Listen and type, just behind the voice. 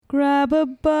Grab a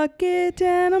bucket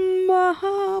and a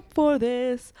mop for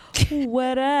this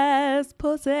wet ass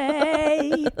pussy.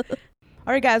 All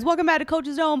right, guys, welcome back to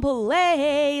Coaches Don't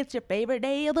Play. It's your favorite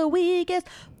day of the week. It's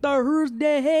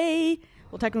Thursday.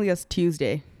 Well, technically, it's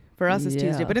Tuesday. For us, it's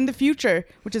Tuesday. But in the future,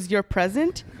 which is your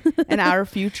present and our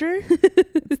future,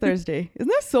 it's Thursday. Isn't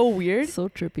that so weird? So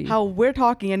trippy. How we're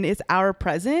talking and it's our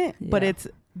present, but it's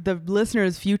the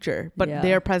listener's future, but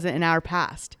they're present in our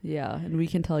past. Yeah, and we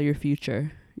can tell your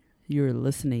future. You're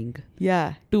listening.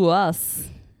 Yeah. To us.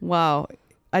 Wow.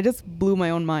 I just blew my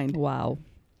own mind. Wow.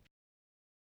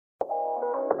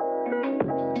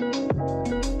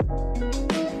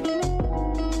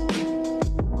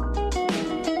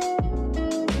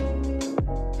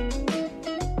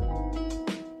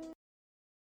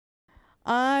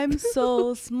 I'm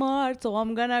so smart, so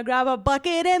I'm gonna grab a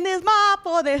bucket and this mop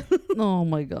for this. Oh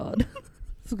my god.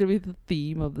 This is gonna be the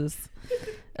theme of this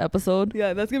episode.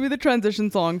 Yeah, that's gonna be the transition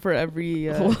song for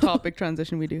every topic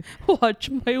transition we do. Watch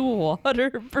my water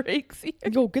breaks here.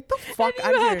 Yo, get the fuck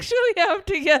out of You here. actually have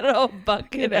to get a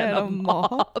bucket and a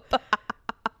mop.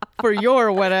 For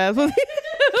your wet ass.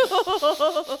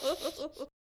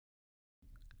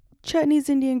 Chutney's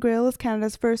Indian Grill is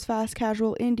Canada's first fast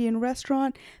casual Indian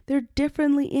restaurant. They're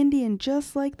differently Indian,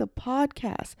 just like the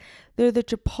podcast. They're the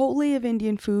Chipotle of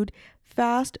Indian food.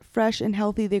 Fast, fresh, and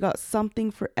healthy. They got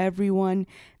something for everyone.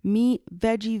 Meat,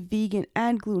 veggie, vegan,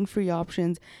 and gluten-free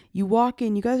options. You walk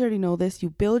in, you guys already know this. You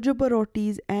build your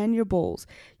barotis and your bowls.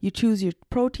 You choose your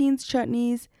proteins,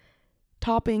 chutneys,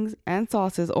 toppings, and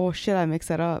sauces. Oh shit, I mixed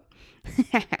that up.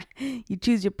 You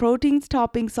choose your proteins,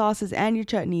 toppings, sauces, and your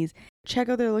chutneys. Check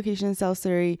out their location in South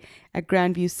Surrey at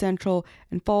Grandview Central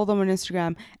and follow them on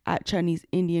Instagram at Chutney's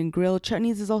Indian Grill.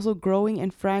 Chutney's is also growing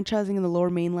and franchising in the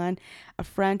Lower Mainland. A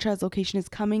franchise location is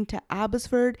coming to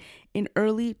Abbotsford in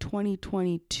early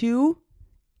 2022,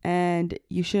 and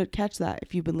you should catch that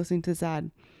if you've been listening to this ad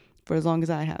for as long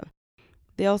as I have.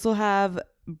 They also have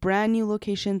brand new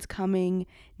locations coming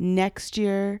next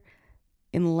year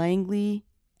in Langley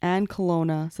and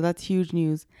Kelowna, so that's huge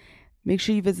news. Make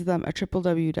sure you visit them at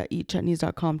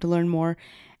www.eatchutneys.com to learn more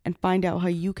and find out how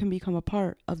you can become a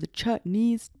part of the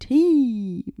Chutneys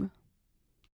team.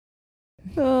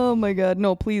 Oh my god,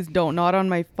 no, please don't. Not on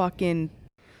my fucking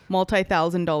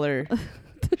multi-$1,000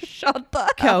 Shut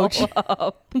the couch. hell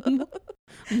up.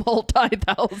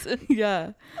 Multi-thousand.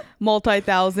 Yeah,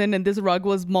 multi-thousand, and this rug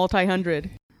was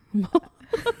multi-hundred. Multi-hundred.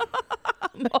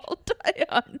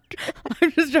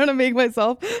 I'm just trying to make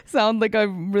myself sound like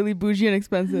I'm really bougie and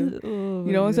expensive. Oh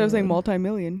You know, instead of saying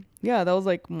multi-million. Yeah, that was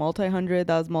like multi-hundred,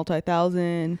 that was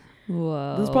multi-thousand.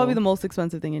 Wow. This is probably the most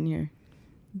expensive thing in here.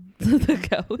 The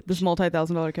couch. This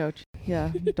multi-$1,000 couch.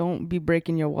 Yeah, don't be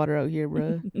breaking your water out here,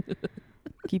 bruh.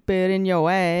 Keep it in your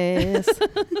ass.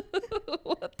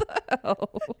 What the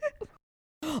hell?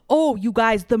 Oh, you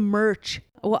guys, the merch.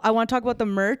 Well, I want to talk about the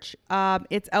merch.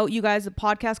 It's out, you guys. The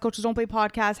podcast, Coaches Don't Play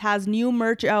podcast, has new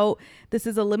merch out. This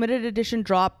is a limited edition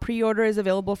drop. Pre-order is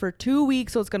available for 2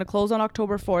 weeks, so it's going to close on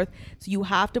October 4th. So you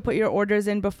have to put your orders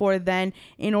in before then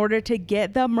in order to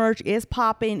get the merch. It's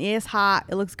popping, it's hot.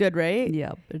 It looks good, right?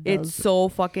 Yeah, it does. It's so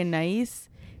fucking nice.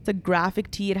 It's a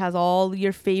graphic tee. It has all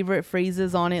your favorite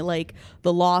phrases on it, like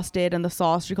the lost it and the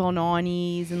sauce you call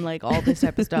nonnies and like all this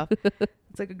type of stuff.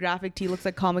 It's like a graphic tee. Looks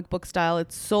like comic book style.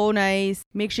 It's so nice.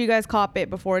 Make sure you guys cop it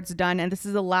before it's done. And this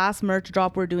is the last merch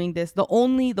drop we're doing this. The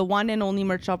one and only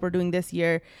merch drop we're doing this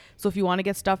year. So if you want to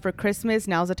get stuff for Christmas,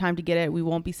 now's the time to get it. We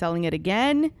won't be selling it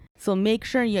again. So make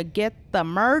sure you get the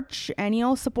merch and, you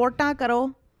know, support that,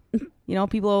 karo. You know,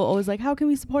 people are always like, how can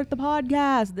we support the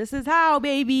podcast? This is how,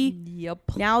 baby.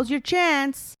 Yep. Now's your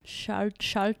chance.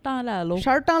 Shartan lalo.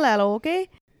 Shartan lalo, okay?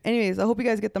 Anyways, I hope you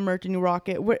guys get the merch and you rock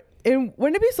it. Wouldn't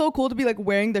it be so cool to be like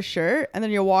wearing the shirt and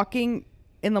then you're walking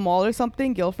in the mall or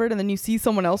something, Guildford, and then you see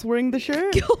someone else wearing the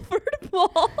shirt? Guildford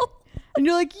Mall. And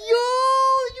you're like, yo,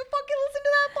 you fucking listen to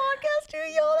that podcast too?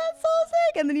 Yo, that's so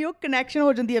sick. And then you connection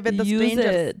ho janti hai with the Use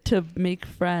strangers. it to make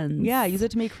friends. Yeah, use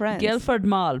it to make friends. Guildford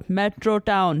Mall, Metro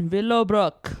Town,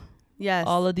 Willowbrook. Yes.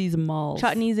 All of these malls.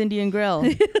 Chutney's Indian Grill.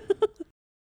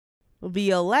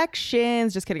 The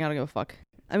elections. Just kidding. I don't give a fuck.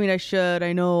 I mean, I should.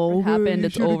 I know. It happened. You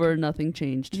It's should- over. Nothing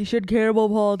changed. You should care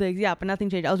about politics. Yeah, but nothing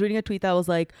changed. I was reading a tweet that was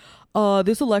like,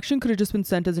 this election could have just been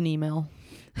sent as an email.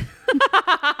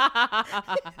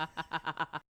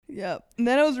 Yeah. And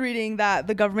then I was reading that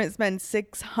the government spent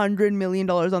 $600 million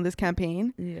on this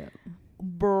campaign. Yeah.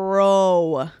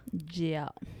 Bro. Yeah.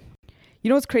 You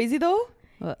know what's crazy though?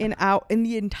 What? In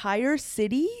the entire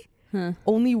city, Huh.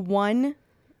 only one,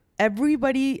 every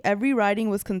riding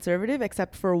was conservative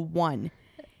except for one.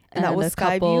 And that was a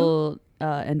Skyview. couple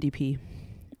NDP.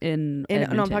 in No, I'm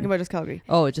Edmonton? talking about just Calgary.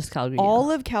 Oh, just Calgary. All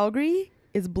of Calgary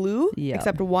is blue, Yeah.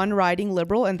 except one riding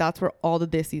Liberal, and that's where all the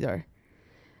Desis are.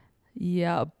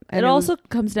 Yeah. And It it was- also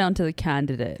comes down to the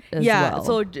candidate as well.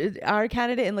 So our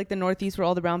candidate in like the Northeast, where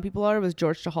all the brown people are, was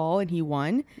George Chahal, and he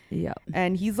won. yeah.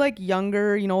 And he's like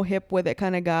younger, hip with it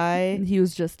kind of guy. He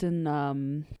was just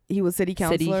in He was city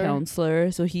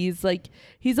councilor. So he's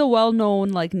a well-known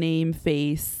like name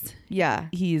face. Yeah.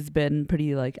 He's been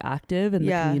pretty like active in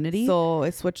the community. So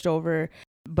it switched over.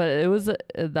 But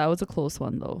that was a close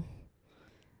one though.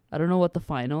 I don't know what the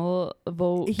final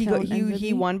vote count ended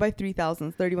He be. won by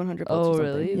 3,100 votes. Oh, or something.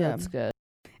 really? Yeah. That's good.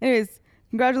 Anyways,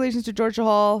 congratulations to George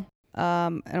Chahal.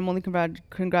 And I'm only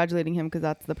congratulating him because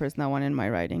that's the person that won in my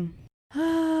riding.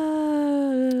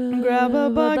 Grab a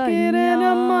bucket and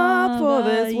a mop for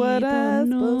this, what I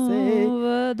supposed to say.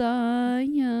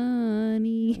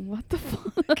 What the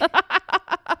fuck?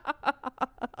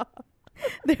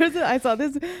 I saw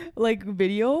this like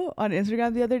video on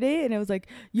Instagram the other day, and it was like,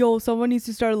 yo, someone needs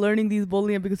to start learning these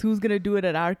Boliyan because who's gonna do it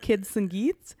at our kids'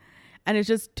 Sangeets? And it's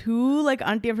just two like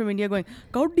auntie from India going,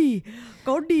 Gaudi,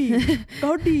 Gaudi,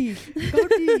 Gaudi,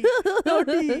 Gaudi,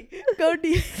 Gaudi,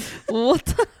 Gaudi. What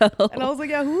the hell? And I was like,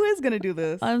 yeah, who is gonna do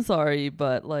this? I'm sorry,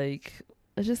 but like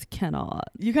I just cannot.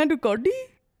 You can't do Gaudi?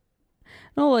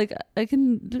 No, like I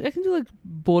can do like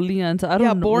Boliyan. I don't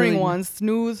know. Boring really. ones.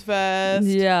 Snooze fest.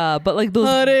 Yeah, but like those.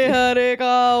 Hare Hare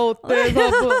ka utte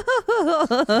sab.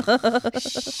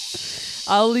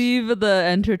 I'll leave the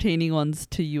entertaining ones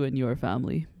to you and your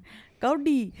family.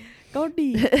 Gaudi,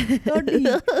 Gaudi, Gaudi,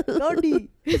 Gaudi.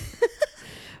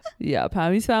 Yeah,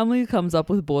 Pammy's family comes up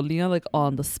with Boliyan like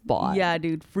on the spot. Yeah,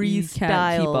 dude. You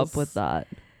can't keep up with that.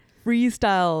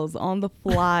 Freestyles on the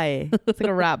fly. It's like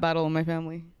a rap battle in my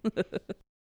family.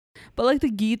 But like the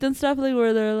Geet and stuff, like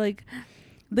where they're like,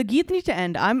 The Geet need to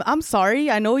end. I'm sorry.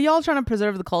 I know y'all trying to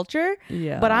preserve the culture,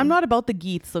 yeah, but I'm not about the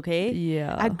Geets, okay?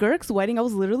 Yeah. At Girk's wedding, I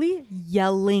was literally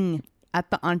yelling at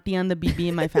the auntie and the BB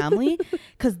in my family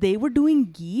because they were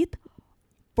doing Geet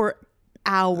for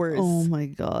hours. Oh my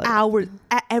god. Hours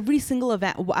at every single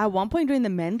event. At one point during the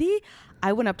Mendi,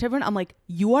 I went up to everyone. I'm like,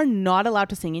 you are not allowed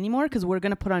to sing anymore because we're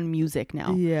gonna put on music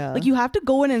now. Yeah. Like you have to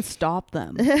go in and stop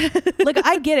them. Like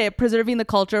I get it, preserving the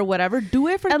culture, whatever. Do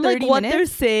it for and 30 like what minutes. they're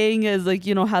saying is like,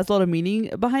 has a lot of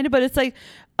meaning behind it, but it's like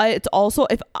it's also,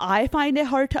 if I find it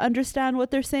hard to understand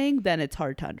what they're saying, then it's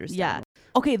hard to understand. Yeah.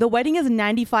 Okay, the wedding is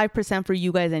 95% for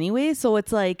you guys anyway, so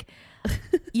it's like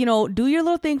do your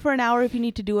little thing for an hour if you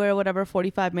need to do it or whatever,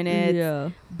 45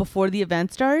 minutes before the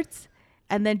event starts,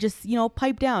 and then just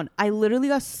pipe down. I literally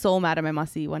got so mad at my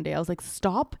masi one day. I was like,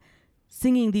 stop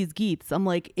singing these geets. I'm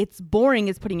like, it's boring,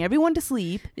 it's putting everyone to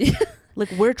sleep. Like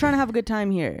we're trying to have a good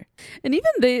time here. And even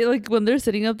they, like when they're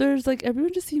sitting up there, it's like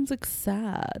everyone just seems like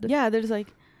sad. Yeah, they're just like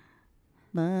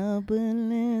I don't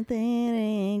know,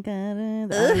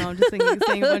 I'm just saying a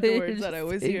bunch of words that I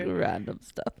always hear. Random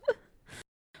stuff.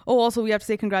 Oh, also we have to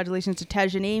say congratulations to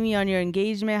Tej and Amy on your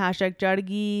engagement.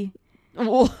 #Jargi.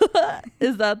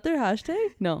 Is that their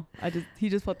hashtag? No, he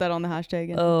just put that on the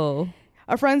hashtag. Oh.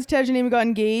 Our friends Tej and Amy got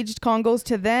engaged. Congos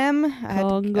to them.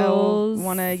 Congos. I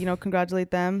want to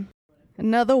congratulate them.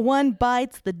 Another one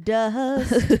bites the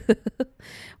dust.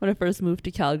 When I first moved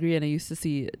to Calgary and I used to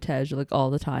see Tej like all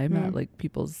the time at like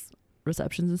people's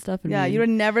receptions and stuff. And yeah, you would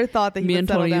never thought that he me would and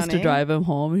settle Tony down, used to drive him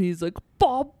home and he's like,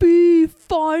 Bobby,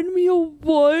 find me a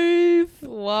wife.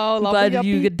 Wow, I'm lovely glad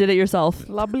you uppy. did it yourself.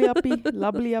 Lovely uppy.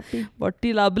 Lovely uppy.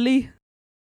 Butty lovely.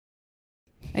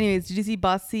 Anyways, did you see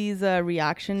Basi's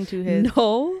reaction to his...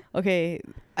 No. Okay,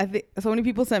 I think so many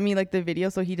people sent me like the video,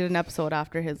 so he did an episode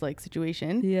after his like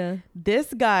situation. Yeah.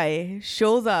 This guy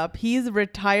shows up. He's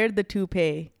retired the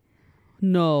toupee.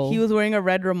 No. He was wearing a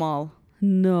red rumal.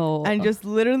 No. And just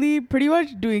literally pretty much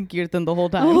doing kirtan the whole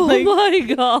time. Oh like, my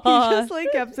he god. just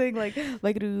like kept saying like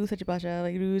Ru Sachipasha,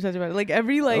 like Ru Sachipasha. Like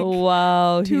every like oh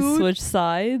wow. He two- switched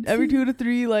sides. every 2 to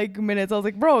 3 like minutes. I was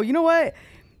like, bro, you know what?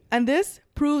 And this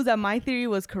proves that my theory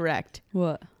was correct.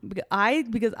 What?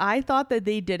 Because I thought that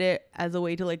they did it as a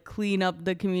way to like clean up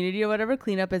the community or whatever,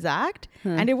 clean up his act,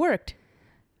 and it worked.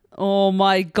 Oh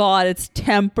my god, it's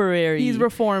temporary. He's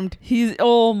reformed.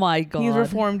 Oh my god. He's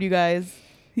reformed, you guys.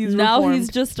 He's now reformed. he's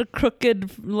just a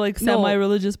crooked, like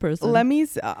semi-religious person. Let me.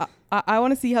 I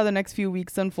want to see how the next few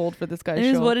weeks unfold for this guy's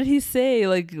Anyways, show. what did he say?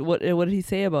 Like, what did he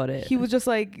say about it? He was just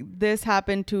like, this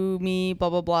happened to me, blah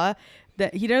blah blah.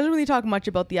 That he doesn't really talk much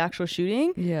about the actual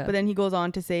shooting. Yeah. But then he goes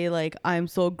on to say like, I'm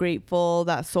so grateful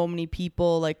that so many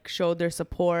people like showed their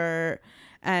support,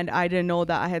 and I didn't know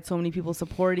that I had so many people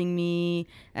supporting me,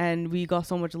 and we got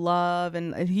so much love.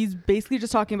 And he's basically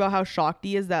just talking about how shocked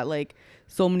he is that like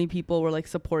so many people were like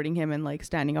supporting him and like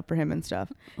standing up for him and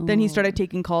stuff. Then he started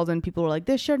taking calls, and people were like,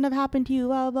 "This shouldn't have happened to you."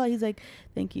 Blah blah. He's like,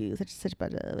 "Thank you, such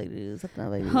bad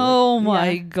like, oh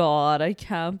my god, I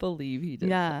can't believe he did.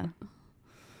 Yeah, that.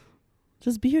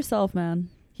 Just be yourself, man.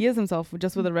 He is himself,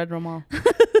 just with a red Romal.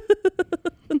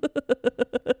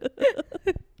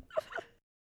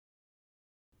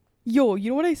 Yo, you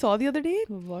know what I saw the other day?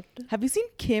 What? Have you seen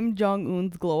Kim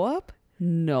Jong-un's glow up?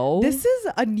 No. This is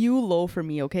a new low for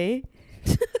me, okay?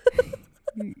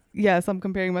 Yes, I'm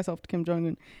comparing myself to Kim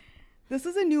Jong-un. This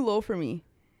is a new low for me.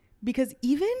 Because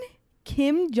even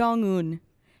Kim Jong-un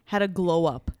had a glow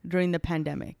up during the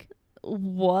pandemic.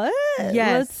 What? Yes.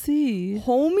 Let's see.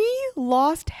 Homie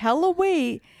lost hella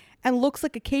weight and looks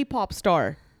like a K-pop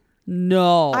star.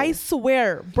 No. I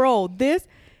swear, bro, this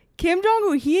Kim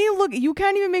Jong-un, he ain't look, you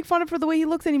can't even make fun of for the way he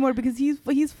looks anymore because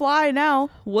he's fly now.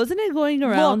 Wasn't it going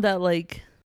around that like,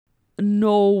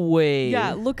 no way.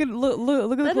 Yeah, look at the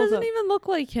that doesn't even look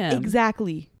like him.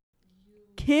 Exactly.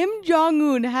 Kim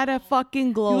Jong-un had a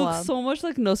fucking glow He up. looks so much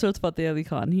like Nusrat Fateh Ali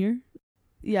Khan here.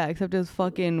 Yeah, except his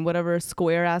fucking whatever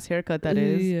square ass haircut that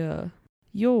is. Yeah.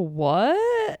 Yo,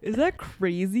 what? Is that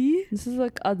crazy? This is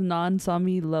like Adnan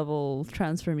Sami level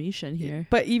transformation here.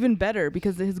 But even better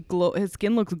because his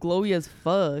skin looks glowy as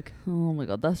fuck. Oh my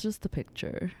god, that's just the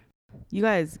picture. You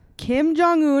guys, Kim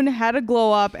Jong-un had a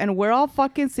glow up and we're all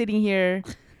fucking sitting here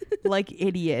like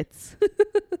idiots.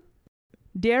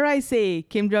 Dare I say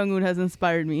Kim Jong-un has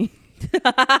inspired me.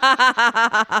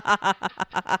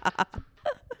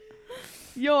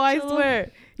 Yo, I swear.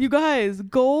 You guys,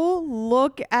 go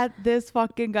look at this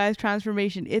fucking guy's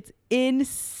transformation. It's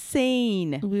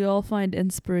insane. We all find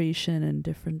inspiration in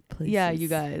different places. Yeah, you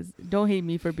guys. Don't hate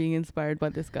me for being inspired by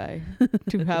this guy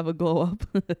to have a glow up.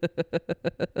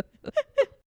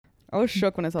 I was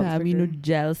shook when I saw this picture. Minu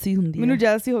jealousy hundi hai. Minu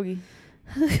jealousy hogi.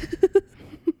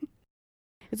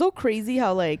 It's so crazy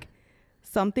how like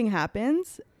something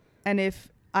happens and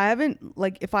if I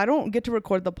don't get to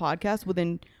record the podcast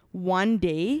within one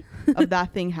day of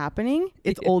that thing happening,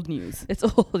 it's old news. It's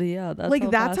old, yeah.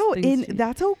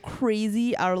 That's how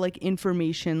crazy our like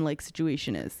information like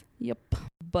situation is. Yep.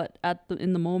 But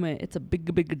in the moment, it's a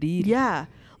big deal. Yeah.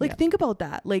 Like think about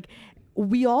that. Like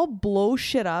we all blow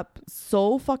shit up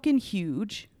so fucking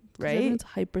huge, right? Everyone's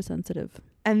hypersensitive.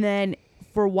 And then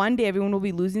for one day, everyone will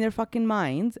be losing their fucking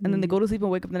minds, and then they go to sleep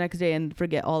and wake up the next day and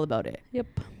forget all about it. Yep.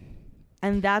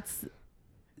 And that's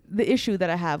the issue that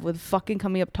I have with fucking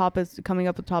coming up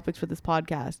with topics for this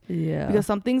podcast. Yeah. Because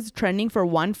something's trending for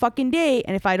one fucking day,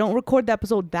 and if I don't record the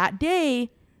episode that day,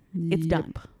 it's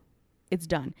done. It's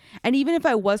done. And even if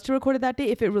I was to record it that day,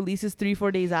 if it releases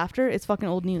 3-4 days after, it's fucking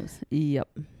old news. Yep.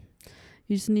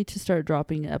 You just need to start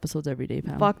dropping episodes every day,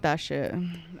 Pam. Fuck that shit.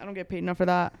 I don't get paid enough for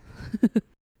that.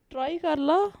 Try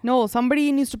karla. No,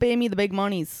 somebody needs to pay me the big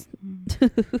monies.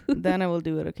 Then I will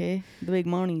do it, okay? The big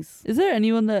monies. Is there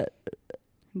anyone that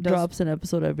drops an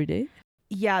episode every day?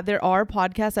 Yeah, there are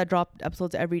podcasts that drop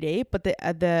episodes every day, but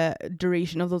the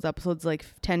duration of those episodes like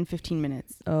 10-15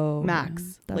 minutes. Oh,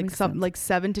 max. Yeah, like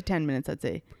 7 to 10 minutes, I'd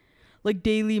say. Like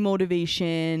daily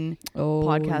motivation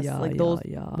podcasts, yeah, like those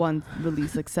ones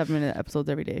release like 7-minute episodes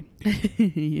every day.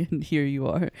 And here you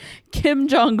are. Kim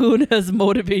Jong-un has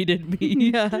motivated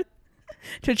me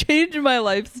to change my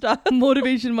lifestyle.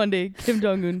 Motivation Monday, Kim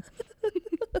Jong-un.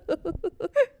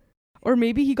 Or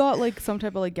maybe he got like some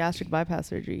type of like gastric bypass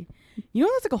surgery. You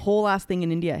know that's like a whole ass thing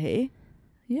in India, hey?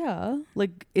 Yeah.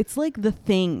 Like it's like the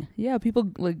thing. Yeah,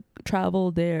 people like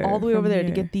travel there. All the way over there to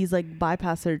get these like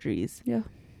bypass surgeries. Yeah.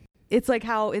 It's like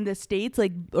how in the States,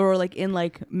 like, or like in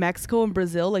like Mexico and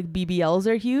Brazil, like BBLs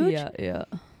are huge. Yeah.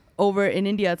 Over in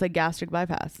India, it's like gastric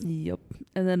bypass. Yep.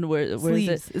 And then where is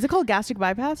it? Is it called gastric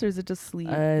bypass or is it just sleeve?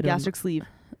 Gastric sleeve.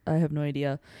 I have no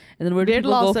idea. And then where do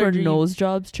people go surgery for nose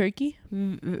jobs? Turkey?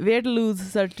 Weight lose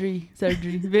surgery.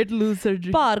 Weight lose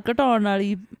surgery. Baar kataun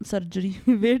wali surgery.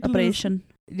 Operation.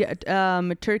 Yeah,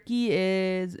 Turkey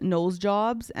is nose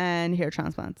jobs and hair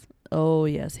transplants. Oh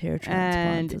yes, hair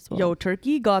transplants as well. Yo,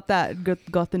 Turkey got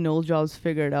the nose jobs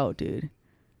figured out, dude.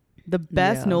 The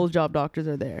best nose job doctors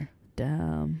are there.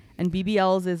 Damn. And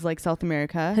BBLs is like South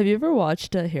America. Have you ever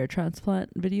watched a hair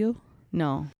transplant video?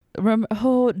 No.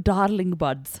 Remember Darling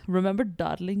Buds. Remember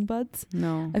Darling Buds?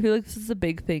 No. I feel like this is a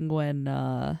big thing when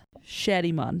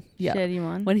Shadiman. Yeah.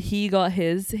 Shadiman. When he got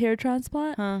his hair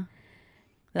transplant. Huh.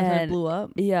 That's when it blew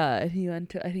up. Yeah, he went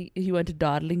to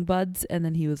Darling Buds and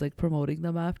then he was like promoting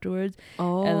them afterwards.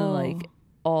 Oh. And then like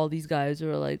all these guys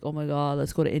were like, "Oh my god,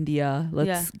 let's go to India.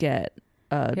 Let's get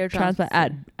Hair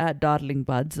transplant at Dodling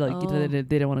Buds. Like they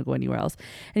didn't want to go anywhere else.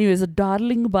 Anyways, a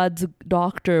Dodling Buds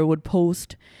doctor would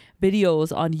post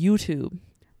videos on YouTube,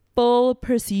 full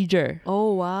procedure.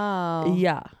 Oh wow.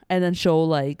 Yeah, and then show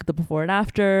like the before and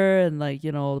after, and like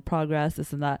the progress,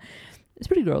 this and that. It's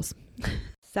pretty gross.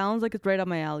 Sounds like it's right up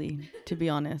my alley, to be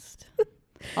honest.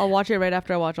 I'll watch it right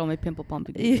after I watch all my pimple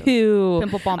pumping videos. Ew.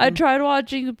 Pimple pumping. I tried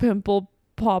watching Pimple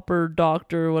Popper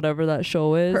Doctor, whatever that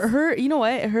show is. Her, you know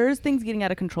what? Hers thing's getting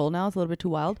out of control now. It's a little bit too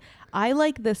wild. I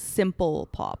like the simple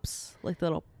pops, like the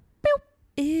little.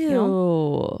 Ew. You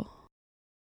know?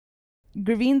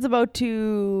 Gravine's about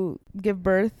to give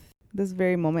birth this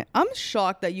very moment. I'm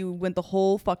shocked that you went the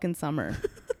whole fucking summer.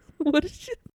 What did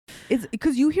you? It's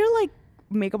because you hear like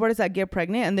makeup artists that get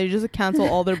pregnant and they just cancel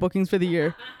all their bookings for the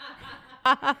year.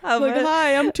 Like,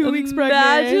 hi, I'm 2 weeks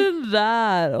pregnant. Imagine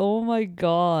that. Oh my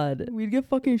god. We'd get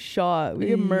fucking shot. We'd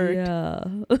get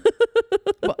murked. Yeah.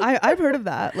 But I've heard of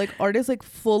that. Like artists like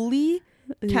fully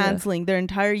canceling their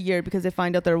entire year because they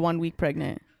find out they're 1 week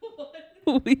pregnant.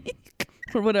 1 week?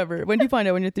 Or whatever. When do you find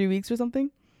out? When you're 3 weeks or something?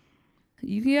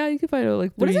 You can find out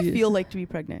like 3 What does it feel like to be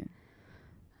pregnant?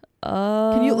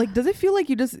 Can Can you like, does it feel like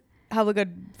you just have like a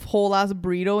whole ass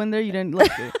burrito in there? You didn't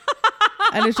like it.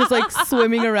 And it's just like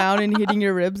swimming around and hitting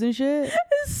your ribs and shit?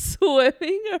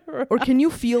 Swimming around. Or can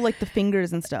you feel like the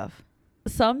fingers and stuff?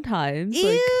 Sometimes.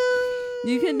 Ew.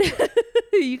 Like,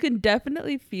 you can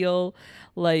definitely feel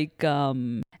like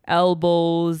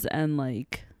elbows and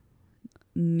like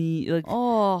knee, like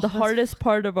the hardest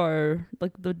part of our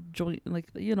like the joint, like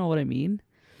you know what I mean.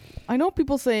 I know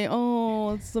people say,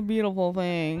 oh, it's a beautiful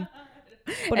thing.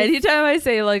 But anytime I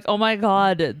say like, oh my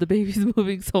god, the baby's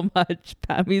moving so much,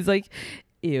 Pammy's like,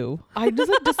 ew. I'm just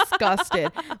like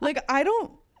disgusted. Like I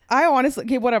honestly,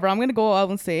 okay, whatever, I'm gonna go out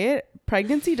and say it.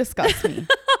 Pregnancy disgusts me.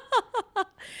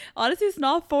 Honestly, it's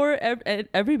not for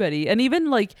everybody. And even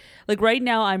like right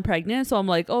now I'm pregnant, so I'm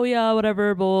like, oh yeah,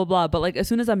 whatever, blah blah blah. But like as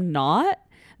soon as I'm not,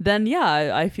 then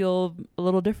yeah, I feel a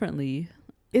little differently.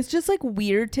 It's just like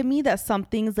weird to me that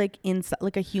something's like inside,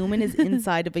 like a human is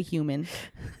inside of a human.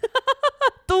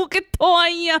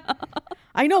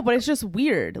 I know, but it's just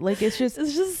weird. Like it's just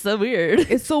so weird.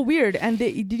 It's so weird. And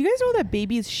did you guys know that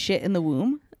babies shit in the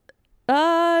womb?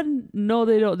 No,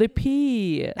 they don't. They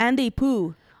pee and they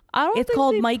poo. I don't. It's think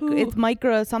called it's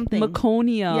micro something.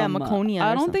 Meconium. Yeah, meconium.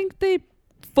 I don't think they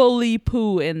fully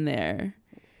poo in there.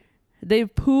 They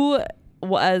poo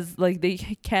as like they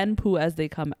can poo as they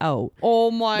come out.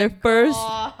 Oh my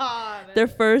god. Their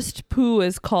first poo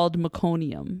is called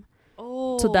meconium.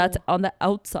 Oh. So that's on the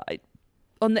outside.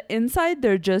 On the inside,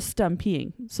 they're just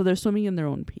peeing. So they're swimming in their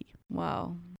own pee.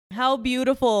 Wow. How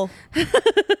beautiful.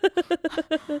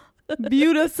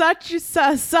 Such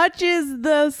is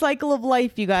the cycle of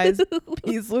life, you guys.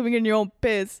 Be swimming in your own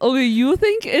piss. Okay, you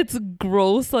think it's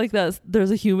gross like that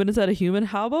there's a human inside a human?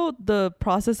 How about the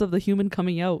process of the human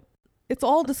coming out? It's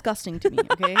all disgusting to me,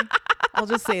 okay? I'll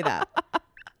just say that.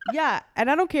 Yeah,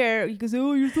 and I don't care. You can say,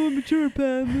 oh, you're so immature,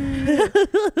 Pam.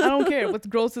 I don't care. What's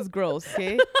gross is gross,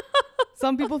 okay?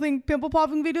 Some people think pimple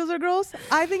popping videos are gross.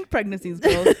 I think pregnancy is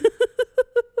gross.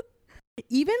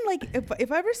 Even like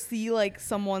if I ever see like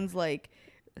someone's like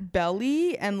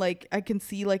belly and like I can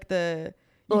see like you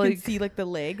can see like the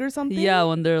leg or something. Yeah,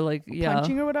 when they're like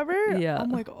punching or whatever. Yeah.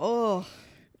 I'm like, oh.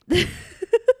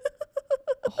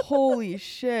 Holy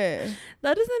shit.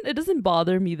 It doesn't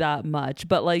bother me that much,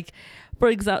 but like for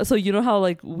example, so you know how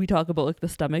like we talk about like the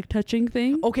stomach touching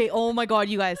thing? Okay, oh my god,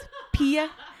 you guys.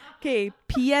 PSA,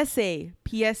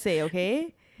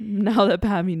 okay? Now that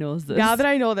Pammy knows this. Now that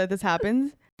I know that this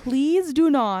happens, please do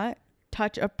not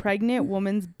touch a pregnant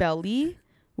woman's belly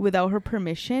without her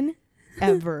permission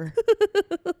ever.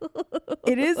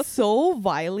 It is so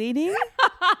violating.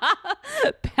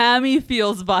 Pammy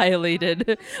feels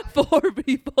violated for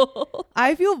people.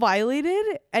 I feel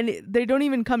violated and they don't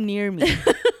even come near me.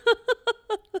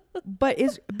 But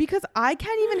it's because I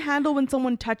can't even handle when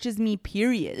someone touches me,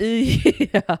 period.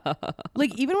 Yeah.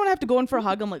 Like even when I have to go in for a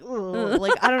hug, I'm like, ugh.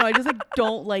 Like, I don't know. I just like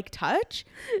don't like touch.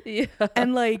 Yeah.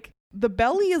 And like the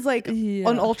belly is like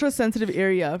an ultra sensitive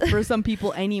area for some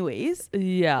people anyways.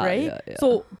 Yeah. Right. Yeah.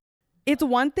 So it's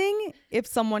one thing if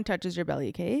someone touches your belly.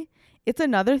 Okay. It's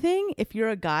another thing if you're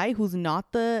a guy who's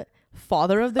not the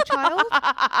father of the child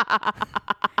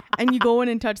and you go in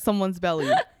and touch someone's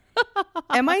belly.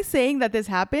 Am I saying that this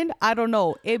happened? I don't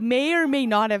know. It may or may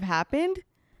not have happened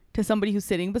to somebody who's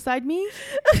sitting beside me.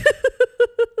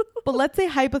 But let's say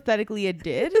hypothetically it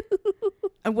did.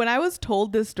 And when I was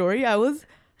told this story, I was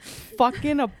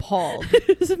fucking appalled.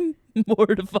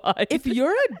 Mortified. If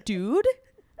you're a dude,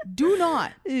 do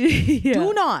not. Yeah.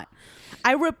 Do not.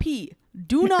 I repeat,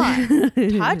 Do not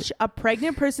touch a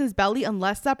pregnant person's belly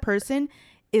unless that person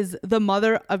is the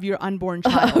mother of your unborn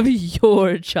child. Of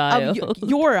your child.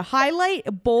 Your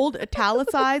highlight, bold,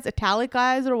 italicize,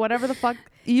 or whatever the fuck.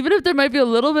 Even if there might be a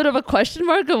little bit of a question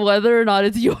mark of whether or not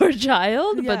it's your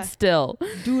child, Yeah. but still.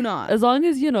 Do not. As long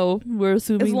as, we're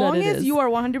assuming As long that it as is. you are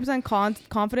 100%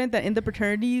 confident that in the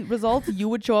paternity results, you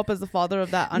would show up as the father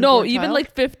of that unborn No, even child.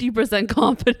 like 50%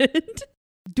 confident.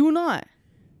 Do not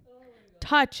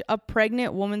touch a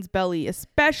pregnant woman's belly,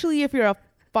 especially if you're a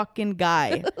fucking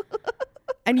guy.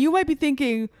 And you might be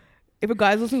thinking, if a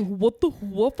guy's listening,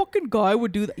 what fucking guy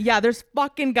would do that? Yeah, there's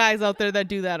fucking guys out there that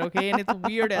do that, okay? And it's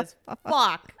weird as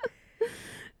fuck.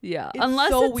 Yeah. It's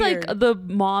Unless so it's weird. like the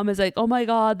mom is like, oh my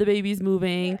God, the baby's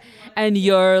moving. And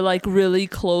you're like really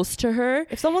close to her.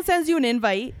 If someone sends you an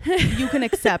invite, you can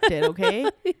accept it, okay?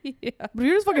 Yeah. But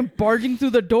you're just fucking barging through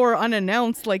the door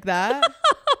unannounced like that.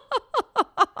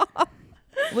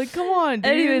 Like, come on,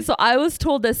 dude. Anyway, so I was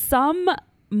told that some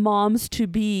moms to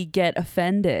be get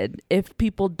offended if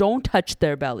people don't touch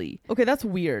their belly. Okay, that's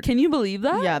weird. Can you believe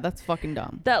that? Yeah, that's fucking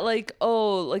dumb. That like,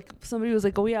 oh, like somebody was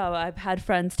like, oh yeah, I've had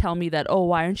friends tell me that, oh,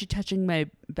 why aren't you touching my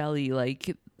belly?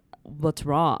 Like, what's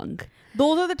wrong?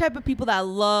 Those are the type of people that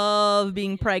love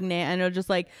being pregnant and are just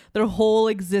like, their whole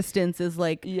existence is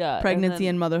like pregnancy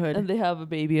and motherhood. And they have a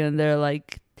baby and they're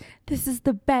like, this is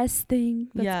the best thing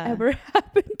that's Yeah. ever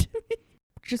happened to me.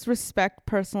 Just respect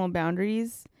personal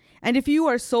boundaries. And if you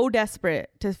are so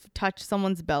desperate to touch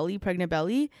someone's belly, pregnant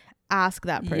belly, ask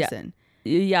that person.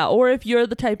 Yeah, or if you're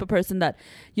the type of person that,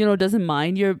 doesn't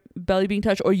mind your belly being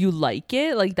touched or you like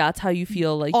it, like that's how you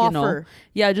feel, like, Offer.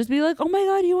 Yeah, just be like, oh my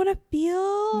God, you want to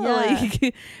feel? Yeah.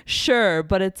 Like, sure.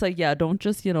 But it's like, yeah, don't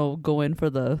just, go in for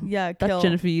the touch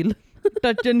and feel.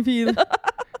 Touch and feel.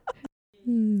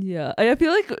 Yeah, I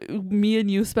feel like me and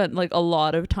you spent like a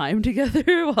lot of time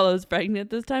together while I was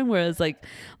pregnant this time, whereas like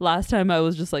last time I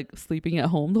was just like sleeping at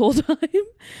home the whole time.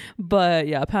 But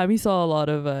yeah, Pammy saw a lot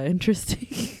of interesting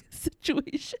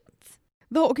situations.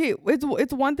 Though, okay,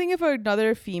 it's one thing if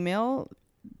another female,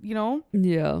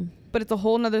 Yeah. but it's a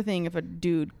whole nother thing if a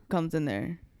dude comes in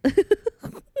there.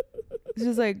 It's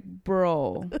just like,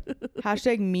 bro,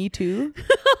 #me too.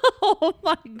 Oh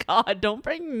my God, don't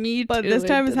bring me But this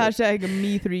time it's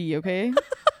 #me3, okay?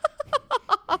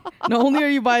 Not only are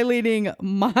you violating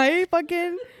my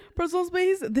fucking personal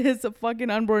space, this fucking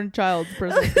unborn child's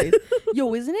personal space.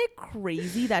 Yo, isn't it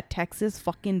crazy that Texas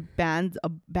fucking banned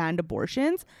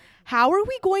abortions? How are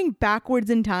we going backwards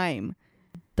in time?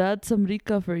 That's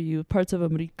America for you. Parts of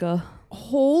America.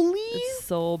 Holy It's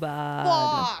so bad.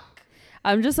 fuck.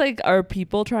 I'm just like, are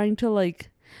people trying to like,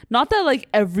 not that like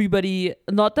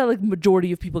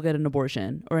majority of people get an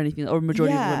abortion or anything, or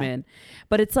majority of women,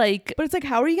 but it's like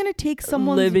how are you going to take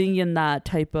someone's living in that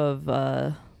type of,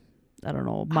 I don't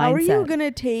know, mindset. How are you going to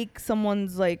take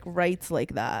someone's like rights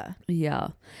like that? Yeah.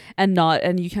 And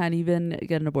you can't even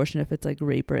get an abortion if it's like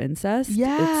rape or incest.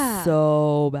 Yeah. It's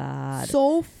so bad.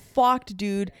 So fucked,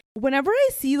 dude. Whenever I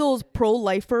see those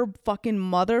pro-lifer fucking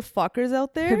motherfuckers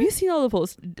out there. Have you seen all the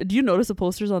posts? Do you notice the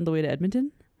posters on the way to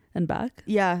Edmonton and back?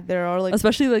 Yeah, there are like,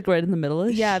 especially like right in the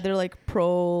middle-ish. Yeah, they're like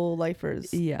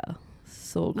pro-lifers. Yeah.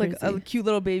 So crazy. Like a cute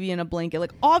little baby in a blanket.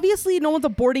 Like, obviously no one's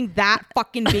aborting that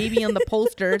fucking baby on the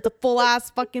poster. It's a full ass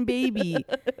fucking baby.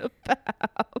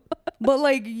 But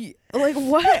like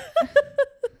what?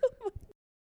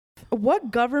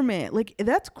 What government? Like,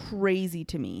 that's crazy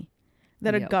to me.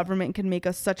 That a government can make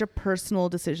such a personal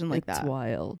decision like that. It's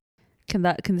wild. Can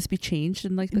this be changed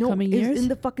in like the coming years? In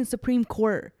the fucking Supreme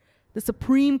Court. The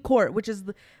Supreme Court, which is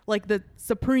the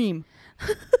Supreme.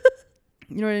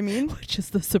 You know what I mean? Which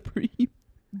is the Supreme.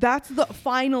 That's the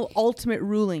final ultimate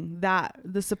ruling. That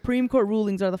the Supreme Court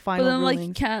rulings are the final rulings. But then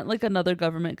like can't like another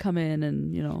government come in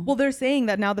and Well, they're saying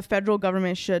that now the federal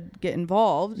government should get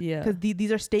involved. Yeah. Because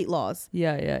these are state laws.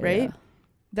 Yeah. Right?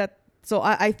 Yeah. So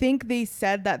I think they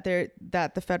said that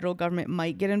the federal government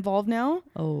might get involved now.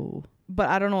 Oh. But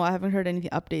I don't know. I haven't heard any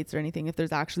updates or anything if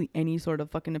there's actually any sort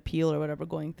of fucking appeal or whatever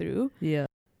going through. Yeah.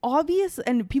 Obvious,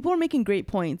 and people are making great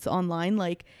points online.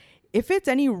 Like, if it's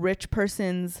any rich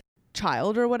person's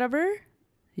child or whatever,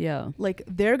 like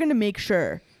they're gonna make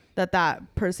sure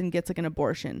that person gets like an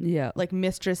abortion. Yeah. Like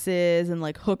mistresses and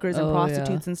like hookers and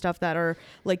prostitutes and stuff that are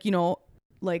like,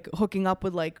 like hooking up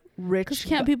with like rich. 'Cause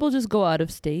can't people just go out of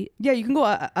state? Yeah, you can go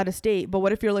out of state, but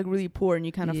what if you're like really poor and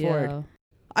you can't afford?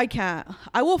 I can't.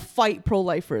 I will fight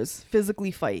pro-lifers,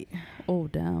 physically fight. Oh,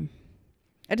 damn.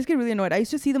 I just get really annoyed. I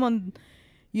used to see them on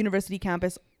university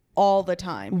campus all the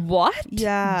time. What?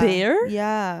 Yeah. There?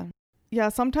 Yeah. Yeah,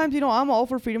 sometimes, I'm all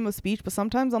for freedom of speech, but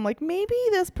sometimes I'm like, maybe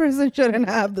this person shouldn't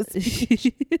have the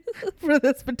speech for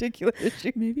this particular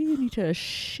issue. Maybe you need to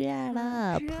shut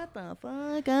up. Shut the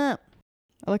fuck up.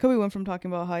 I like how we went from talking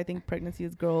about how I think pregnancy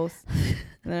is gross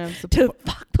and then to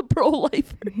fuck the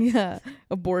pro-life. Yeah,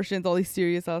 abortions, all these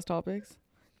serious ass topics.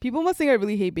 People must think I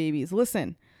really hate babies.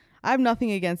 Listen, I have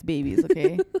nothing against babies,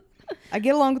 okay? I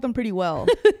get along with them pretty well.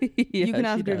 Yeah, you can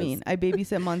ask Graveen. I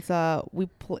babysit Mansa.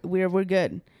 We're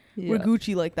good. Yeah. We're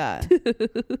Gucci like that.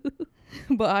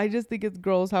 But I just think it's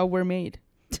gross how we're made.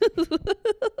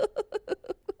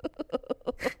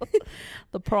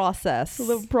 The process.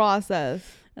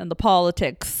 And the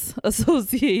politics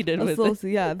associated with it.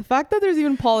 Yeah, the fact that there's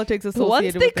even politics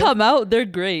associated with it. Once they come out, they're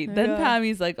great. Then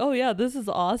Pammy's like, oh yeah, this is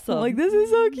awesome. I'm like, this is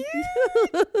so cute.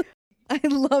 I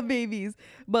love babies,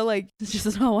 but like, it's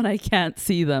just not when I can't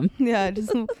see them. Yeah,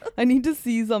 I need to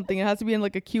see something. It has to be in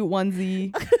like a cute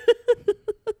onesie.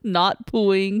 Not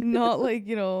pooing. Not like,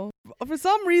 for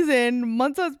some reason,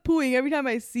 Mansa's pooing every time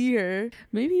I see her.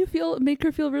 Maybe you make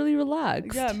her feel really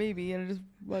relaxed. Yeah, maybe. And just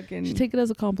fucking... Just take it as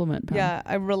a compliment, Pam. Yeah,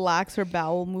 I relax her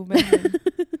bowel movement.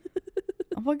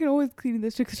 I'm fucking always cleaning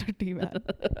this chick's dirty, man.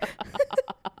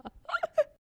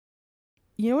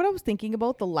 You know what I was thinking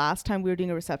about the last time we were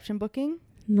doing a reception booking?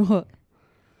 No.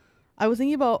 I was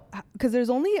thinking about, because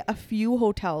there's only a few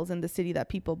hotels in the city that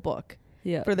people book.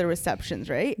 Yeah. For the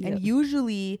receptions, right? Yeah. And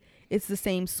usually it's the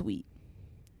same suite.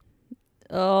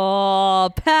 Oh,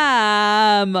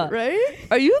 Pam. Right?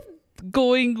 Are you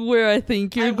going where I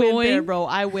think you're going? I went there, bro.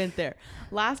 I went there.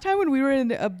 Last time when we were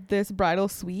in this bridal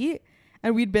suite,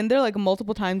 and we'd been there like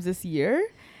multiple times this year,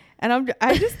 and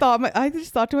I just thought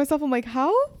to myself, I'm like,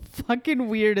 how fucking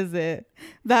weird is it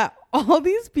that all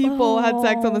these people had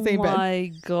sex on the same bed? Oh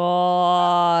my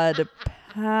God,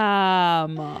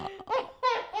 Pam.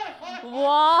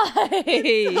 Why? So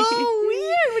weird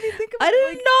when you think about it. I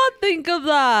did not think of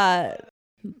that.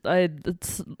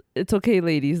 It's okay,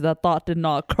 ladies. That thought did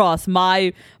not cross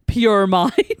my pure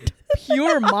mind.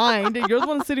 Pure mind? You're the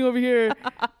one sitting over here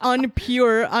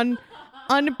unpure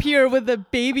with a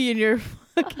baby in your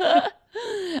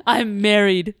I'm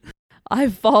married. I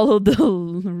followed the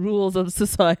rules of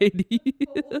society.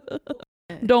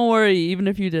 Don't worry. Even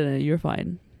if you didn't, you're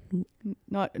fine.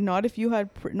 Not if you had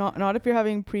not if you're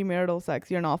having premarital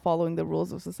sex, you're not following the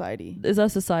rules of society. Is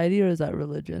that society or is that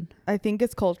religion? I think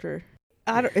it's culture.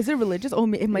 Is it religious?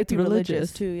 Oh, it might be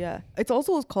religious too. Yeah, it's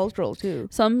also cultural too.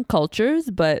 Some cultures,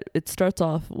 but it starts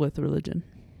off with religion.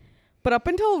 But up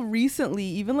until recently,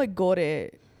 even like Gore,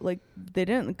 like they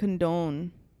didn't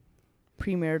condone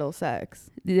premarital sex.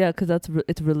 Yeah, because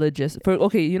it's religious.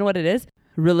 Okay, you know what it is?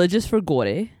 Religious for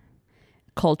Gore,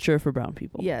 culture for brown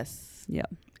people. Yes. Yeah.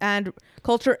 And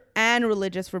culture and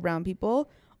religious for brown people,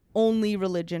 only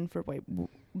religion for white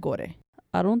Gore.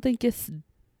 I don't think it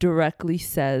directly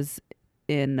says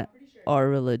in our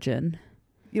religion.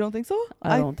 You don't think so?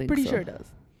 I don't think so. I'm pretty sure it does.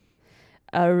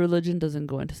 Our religion doesn't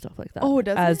go into stuff like that. Oh, it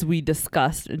doesn't? As we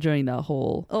discussed during that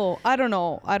whole... Oh, I don't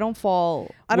know. I don't fall...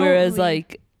 Whereas I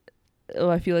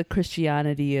feel like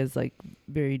Christianity is like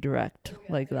very direct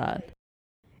like that.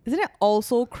 Isn't it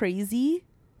also crazy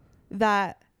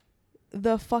that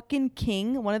the fucking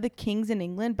king, one of the kings in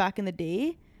England back in the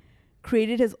day,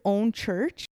 created his own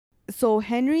church? So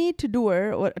Henry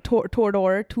Tudor, whatever,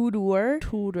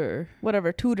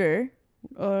 Tudor.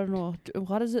 No,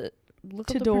 what is it?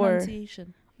 Look up the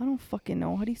pronunciation. I don't fucking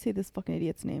know. How do you say this fucking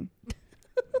idiot's name?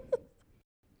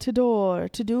 Tudor,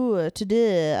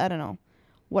 I don't know.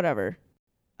 Whatever.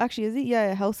 Actually, is he?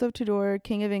 Yeah, House of Tudor,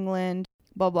 King of England,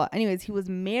 blah, blah. Anyways, he was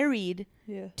married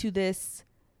to this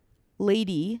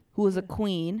lady who was a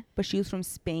queen, but she was from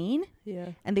Spain.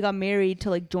 Yeah. And they got married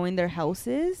to like join their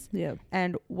houses. Yeah.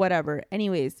 And whatever.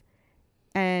 Anyways,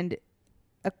 and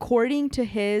according to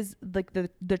his, like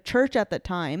the church at the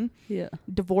time,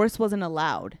 divorce wasn't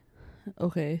allowed.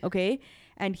 Okay.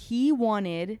 And he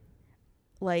wanted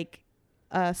like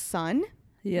a son.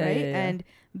 Yeah. Right. Yeah. And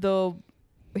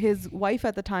his wife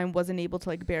at the time wasn't able to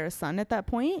like bear a son at that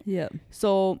point. Yeah.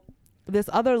 So this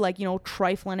other like,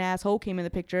 trifling asshole came in the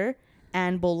picture,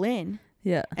 Anne Boleyn.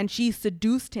 Yeah. And she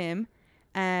seduced him,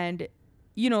 and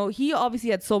he obviously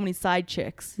had so many side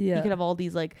chicks. Yeah. He could have all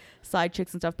these like side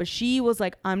chicks and stuff, but she was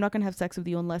like, I'm not going to have sex with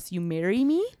you unless you marry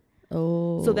me.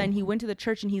 Oh. So then he went to the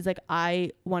church and he's like,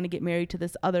 I want to get married to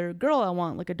this other girl. I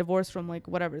want like a divorce from like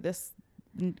whatever, this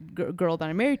girl that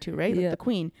I'm married to, right? Like the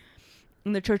queen.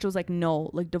 And the church was like,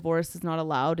 no, like divorce is not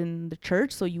allowed in the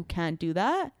church, so you can't do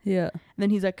that. Yeah. And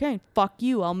then he's like, okay, fuck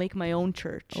you, I'll make my own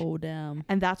church. Oh, damn.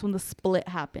 And that's when the split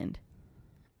happened.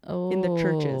 In the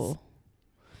churches.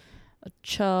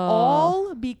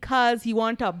 All because he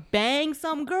wanted to bang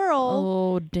some girl.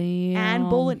 Oh, damn. Anne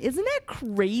Boleyn. Isn't that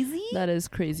crazy? That is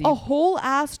crazy. A whole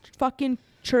ass fucking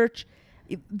church.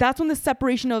 That's when the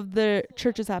separation of the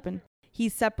churches happened. He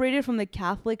separated from the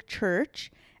Catholic Church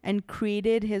and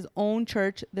created his own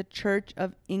church, the Church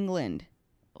of England.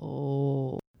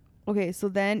 Oh. Okay, so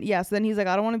then he's like,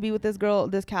 I don't want to be with this girl,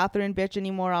 this Catherine bitch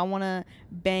anymore. I want to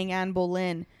bang Anne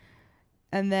Boleyn.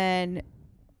 And then,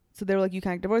 so they were like, you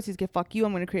can't divorce. He's like, fuck you.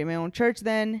 I'm going to create my own church.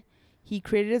 Then he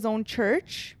created his own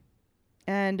church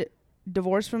and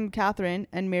divorced from Catherine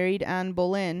and married Anne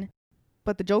Boleyn.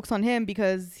 But the joke's on him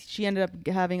because she ended up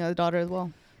having a daughter as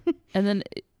well. And then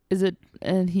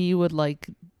and he would like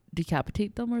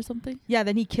decapitate them or something? Yeah,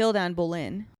 then he killed Anne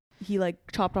Boleyn. He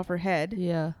like chopped off her head.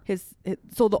 Yeah.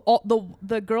 So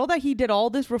the girl that he did all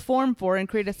this reform for and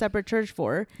created a separate church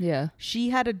for. Yeah.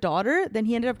 She had a daughter. Then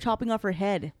he ended up chopping off her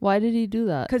head. Why did he do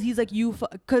that? Because he's like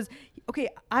because okay,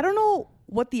 I don't know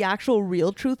what the actual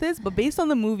real truth is, but based on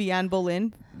the movie Anne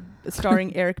Boleyn,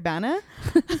 starring Eric Bana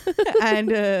and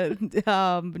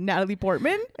Natalie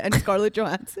Portman and Scarlett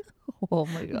Johansson. Oh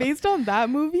my god! Based on that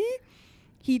movie,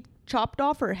 he chopped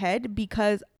off her head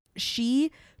because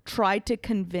she tried to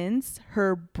convince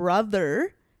her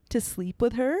brother to sleep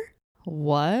with her.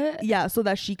 What? Yeah, so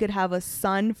that she could have a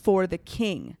son for the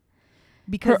king.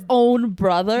 Because her own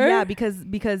brother? Yeah, because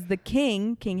the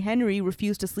King Henry,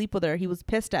 refused to sleep with her. He was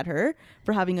pissed at her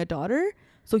for having a daughter.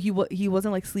 So he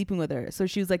wasn't like sleeping with her. So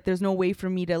she was like, there's no way for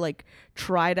me to like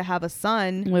try to have a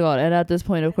son. Oh my god. And at this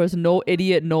point, of course, no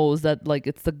idiot knows that like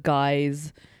it's the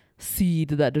guy's seed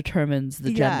that determines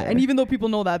the gender. And even though people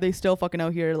know that, they still fucking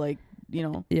out here like, you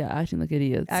know. Yeah, acting like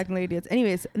idiots.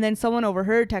 Anyways, and then someone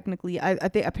overheard technically, I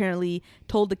think apparently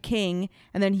told the king,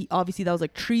 and then he obviously that was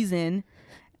like treason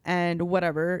and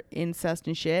whatever, incest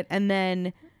and shit. And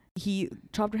then he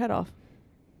chopped her head off.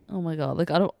 Oh my god.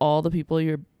 Like out of all the people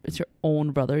it's your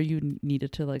own brother, you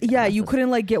needed to like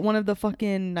couldn't like get one of the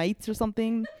fucking knights or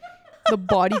something, the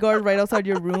bodyguard right outside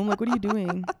your room. Like, what are you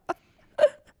doing?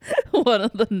 One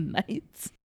of the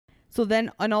knights. So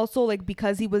then, and also like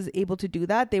because he was able to do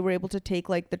that, they were able to take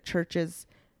like the church's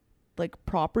like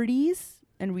properties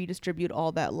and redistribute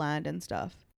all that land and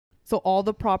stuff. So all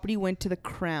the property went to the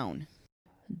crown.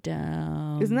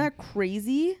 Damn. Isn't that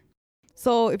crazy?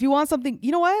 So if you want something,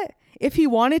 you know what? If he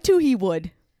wanted to, he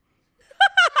would.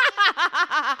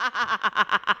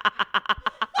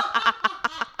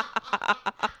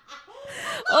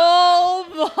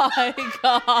 Oh my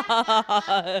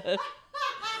god.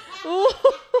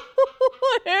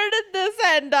 Where did this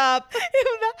end up?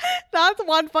 That's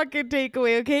one fucking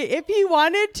takeaway, okay? If he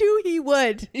wanted to, he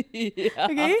would. Yeah.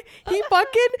 Okay? He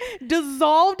fucking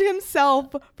dissolved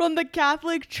himself from the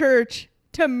Catholic Church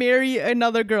to marry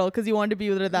another girl because he wanted to be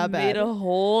with her that bad. Made a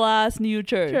whole ass new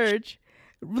church.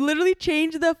 Literally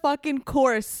changed the fucking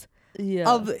course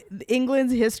of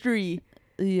England's history.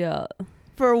 Yeah.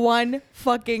 For one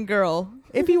fucking girl.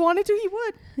 If he wanted to, he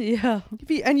would. Yeah.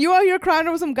 And you out here crying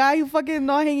over some guy who fucking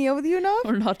not hanging out with you enough?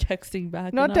 Or not texting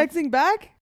back texting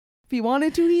back? If he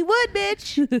wanted to, he would,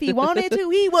 bitch. If he wanted to,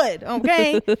 he would.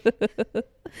 Okay? If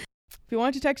he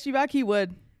wanted to text you back, he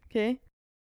would. Okay?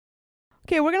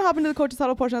 Okay, we're going to hop into the Coach's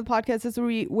Huddle portion of the podcast. This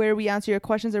is where we answer your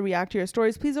questions or react to your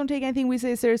stories. Please don't take anything we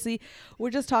say seriously. We're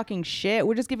just talking shit.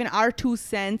 We're just giving our 2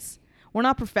 cents. We're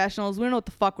not professionals. We don't know what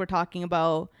the fuck we're talking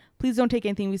about. Please don't take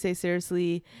anything we say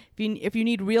seriously. If you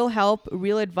need real help,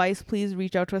 real advice, please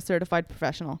reach out to a certified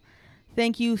professional.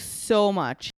 Thank you so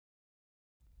much.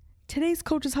 Today's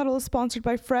Coach's Huddle is sponsored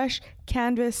by Fresh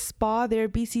Canvas Spa. They're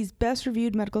BC's best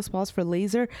reviewed medical spas for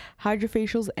laser,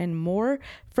 hydrofacials, and more.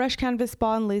 Fresh Canvas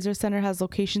Spa and Laser Center has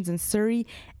locations in Surrey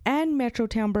and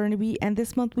Metrotown Burnaby. And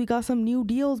this month we got some new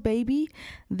deals, baby.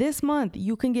 This month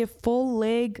you can get full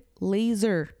leg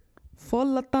laser.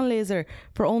 Full latan laser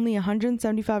for only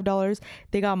 $175.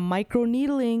 They got micro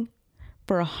needling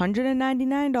for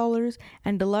 $199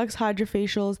 and deluxe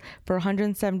hydrofacials for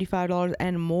 $175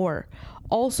 and more.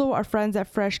 Also, our friends at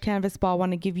Fresh Canvas Spa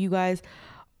want to give you guys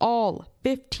all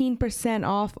 15%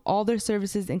 off all their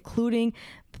services, including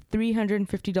the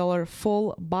 $350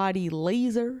 full body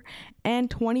laser and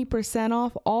 20%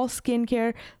 off all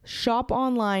skincare. Shop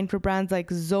online for brands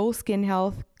like Zoe Skin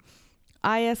Health,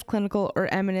 IS Clinical,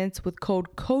 or Eminence with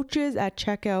code COACHES at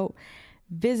checkout.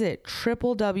 Visit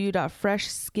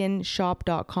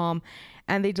www.freshskinshop.com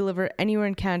and they deliver anywhere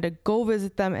in Canada. Go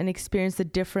visit them and experience the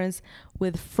difference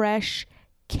with Fresh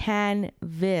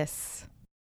Canvas.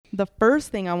 The first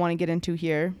thing I want to get into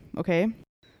here, okay?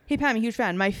 Hey Pam, huge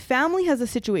fan. My family has a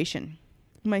situation.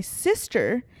 My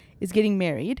sister is getting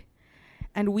married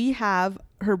and we have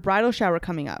her bridal shower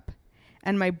coming up.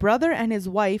 And my brother and his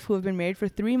wife, who have been married for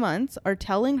 3 months, are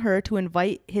telling her to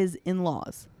invite his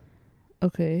in-laws.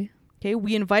 Okay. Okay,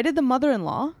 we invited the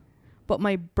mother-in-law, but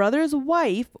my brother's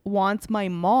wife wants my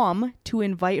mom to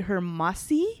invite her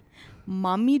masi,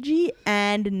 mamiji,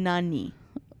 and nani.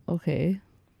 Okay.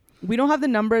 We don't have the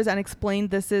numbers and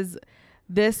explained this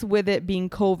with it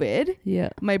being COVID. Yeah.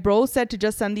 My bro said to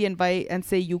just send the invite and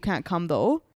say you can't come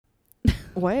though.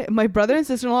 What? My brother and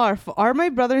sister-in-law are my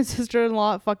brother and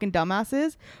sister-in-law fucking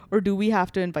dumbasses, or do we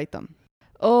have to invite them?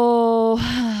 Oh,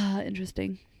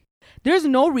 interesting. There's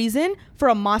no reason for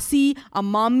a masi, a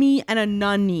mommy, and a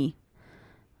nani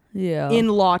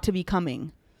in-law to be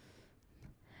coming.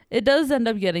 It does end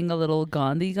up getting a little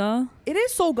Gandhi-ga. It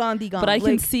is so Gandhi-ga. But I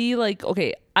can see like,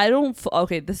 okay,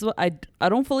 this is what I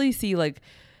don't fully see like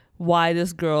why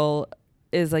this girl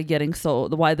is like getting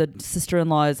why the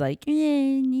sister-in-law is like,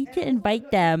 need to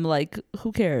invite them. Like,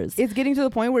 who cares? It's getting to the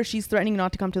point where she's threatening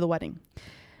not to come to the wedding.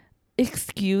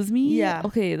 Excuse me? Yeah.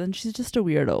 Okay, then she's just a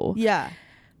weirdo. Yeah.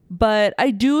 But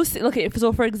I do see, okay,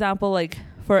 so for example, like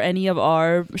for any of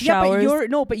our showers.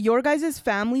 But your guys'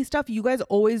 family stuff, you guys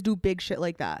always do big shit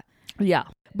like that. Yeah.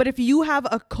 But if you have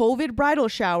a COVID bridal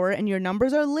shower and your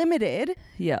numbers are limited.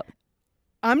 Yeah.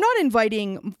 I'm not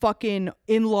inviting fucking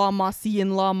in-law masi,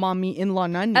 in-law mommy, in-law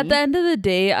nani. At the end of the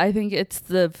day, I think it's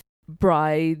the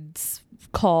bride's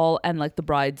call and like the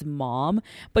bride's mom.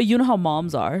 But you know how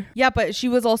moms are. Yeah, but she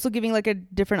was also giving like a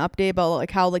different update about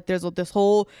like how like there's this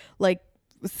whole like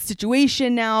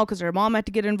situation now because her mom had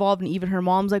to get involved, and even her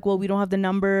mom's like, well, we don't have the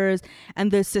numbers. And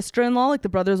the sister-in-law, like the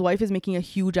brother's wife, is making a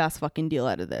huge ass fucking deal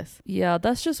out of this. Yeah,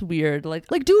 that's just weird. Like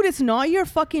dude, it's not your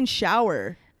fucking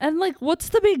shower. And like, what's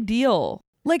the big deal?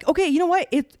 Like, okay, you know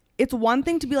what? It's one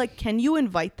thing to be like, can you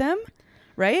invite them?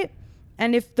 Right?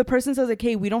 And if the person says like,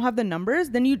 hey, we don't have the numbers,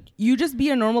 then you just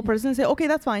be a normal person and say, okay,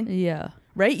 that's fine. Yeah.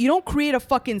 Right? You don't create a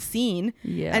fucking scene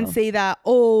and say that,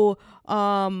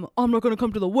 I'm not gonna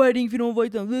come to the wedding if you don't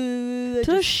invite them.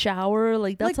 To a shower,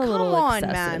 like that's like, a little excessive. Come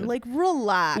on, man. Like,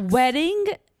 relax. Wedding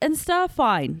and stuff,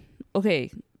 fine. Okay.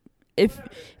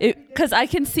 Because I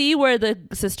can see where the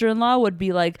sister-in-law would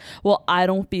be like, well, I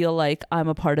don't feel like I'm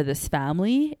a part of this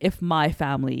family if my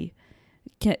family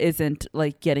isn't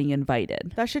like getting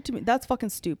invited. That shit to me, that's fucking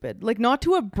stupid. Like, not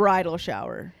to a bridal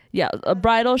shower. Yeah, a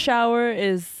bridal shower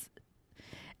is,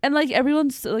 and like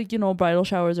everyone's like, you know, bridal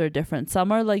showers are different.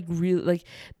 Some are like really like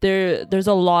there's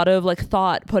a lot of like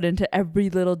thought put into every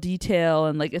little detail,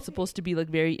 and like it's supposed to be like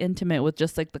very intimate with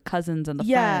just like the cousins and the friends.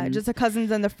 Yeah, just the cousins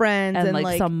and the friends and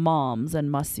like some moms and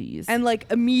mussies and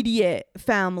like immediate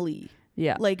family.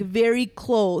 Yeah, like very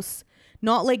close.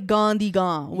 Not like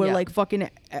Gandhi-ga, where like fucking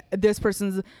this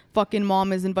person's fucking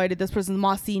mom is invited, this person's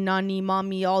masi, nani,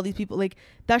 mommy, all these people. Like,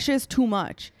 that shit is too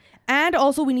much. And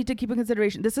also, we need to keep in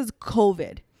consideration, this is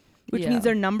COVID, which means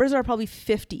their numbers are probably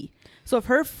 50. So if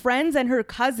her friends and her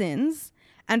cousins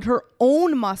and her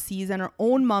own masis and her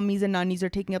own mummies and nannies are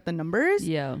taking up the numbers,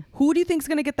 who do you think's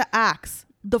gonna get the axe?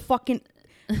 The fucking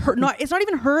it's not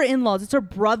even her in-laws, it's her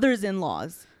brother's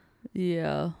in-laws.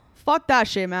 Yeah. Fuck that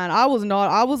shit, man. I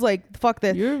was like, fuck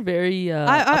this. You're very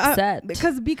upset.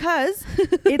 Because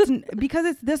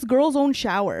it's this girl's own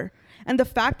shower. And the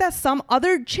fact that some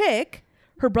other chick,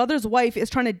 her brother's wife,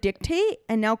 is trying to dictate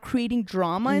and now creating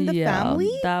drama in the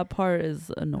family. That part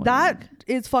is annoying. That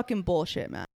is fucking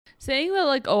bullshit, man. Saying that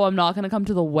like, oh, I'm not going to come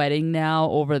to the wedding now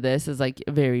over this is like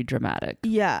very dramatic.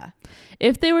 Yeah.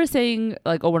 If they were saying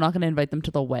like, oh, we're not going to invite them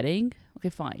to the wedding. Okay,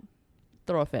 fine.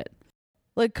 Throw a fit.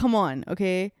 Like, come on.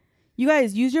 Okay. You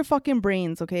guys, use your fucking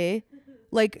brains, okay?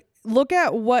 Like, look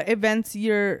at what events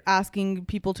you're asking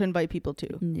people to invite people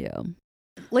to. Yeah.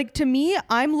 Like, to me,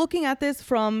 I'm looking at this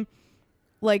from,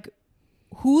 like,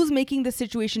 who's making the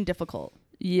situation difficult?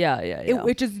 Yeah.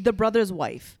 Which is the brother's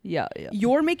wife. Yeah.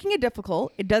 You're making it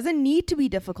difficult. It doesn't need to be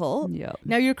difficult. Yeah.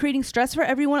 Now you're creating stress for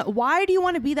everyone. Why do you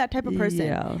want to be that type of person?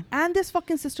 Yeah. And this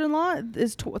fucking sister-in-law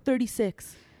is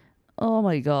 36. Oh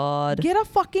my God. Get a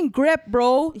fucking grip,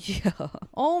 bro. Yeah.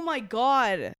 Oh my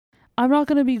God. I'm not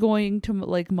going to be going to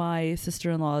like my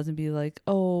sister-in-laws and be like,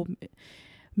 oh,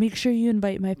 make sure you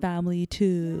invite my family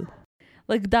too.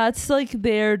 Like, that's like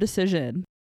their decision.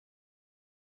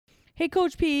 Hey,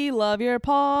 Coach P, love your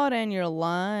pod and your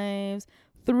lives.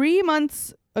 3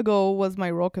 months ago was my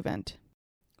Roka event.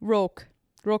 Roka,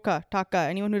 Taka.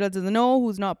 Anyone who doesn't know,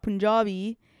 who's not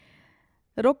Punjabi,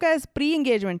 Roka is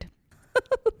pre-engagement.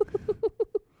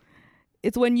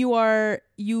 It's when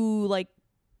you like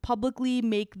publicly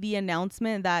make the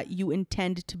announcement that you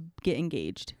intend to get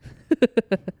engaged.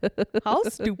 How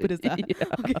stupid is that? Yeah.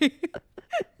 Okay.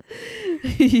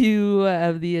 You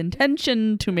have the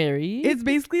intention to marry. It's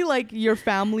basically like your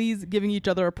families giving each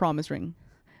other a promise ring.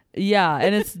 Yeah,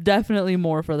 and it's definitely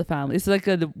more for the family. It's like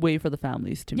a way for the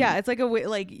families to meet. Yeah, it's like a way,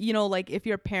 like, you know, like if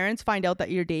your parents find out that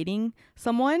you're dating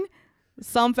someone,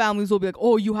 some families will be like,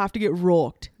 oh, you have to get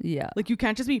rocked. Yeah. Like you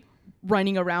can't just be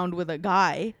running around with a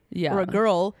guy or a Yeah.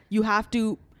 girl. You have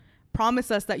to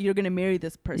promise us that you're going to marry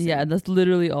this person. Yeah, that's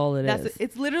literally all it is.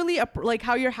 It's literally like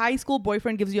how your high school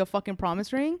boyfriend gives you a fucking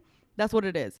promise ring. That's what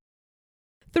it is.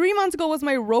 3 months ago was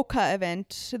my Roka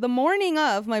event. The morning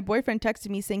of, my boyfriend texted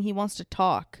me saying he wants to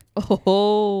talk.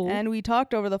 Oh. And we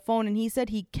talked over the phone and he said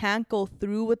he can't go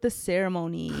through with the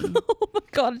ceremony. Oh my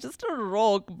God, just a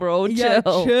rock, bro. Yeah,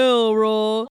 Chill. chill,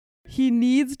 bro. He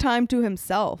needs time to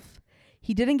himself.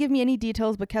 He didn't give me any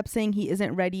details but kept saying he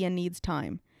isn't ready and needs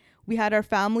time. We had our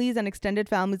families and extended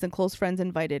families and close friends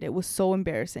invited. It was so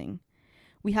embarrassing.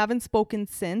 We haven't spoken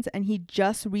since and he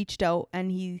just reached out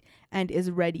and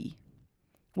is ready.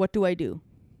 What do I do?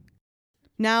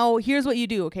 Now, here's what you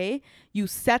do, okay? You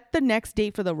set the next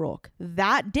date for the rock.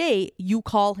 That day, you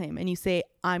call him and you say,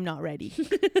 I'm not ready.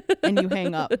 And you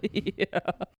hang up. Yeah.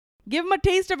 Give him a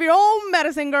taste of your own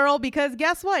medicine, girl, because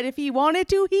guess what? If he wanted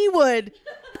to, he would.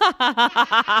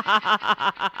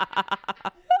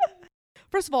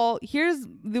 First of all, here's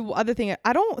the other thing.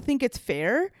 I don't think it's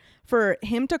fair for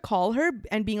him to call her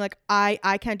and being like,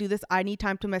 I can't do this. I need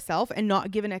time to myself and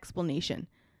not give an explanation.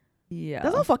 Yeah.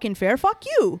 That's not fucking fair. Fuck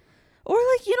you. Or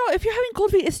like, you know, if you're having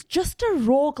cold feet, it's just a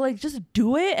rock. Like, just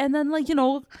do it. And then, like, you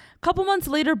know, a couple months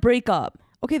later, break up.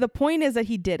 Okay, the point is that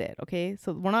he did it, okay?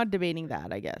 So we're not debating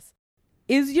that, I guess.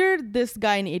 Is this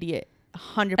guy an idiot?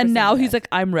 100%. And now yes. he's like,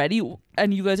 I'm ready.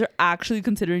 And you guys are actually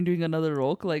considering doing another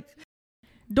rock. Like,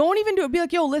 don't even do it. Be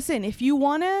like, yo, listen, if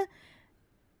you're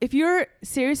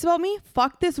serious about me,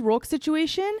 fuck this rock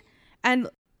situation and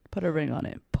put a ring on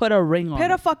it. Put a ring on it.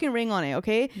 Put a fucking ring on it,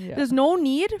 okay? Yeah. There's no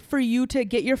need for you to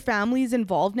get your families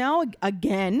involved now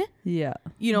again. Yeah.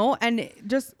 You know, and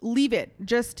just leave it.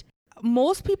 Just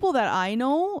most people that I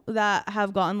know that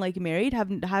have gotten like married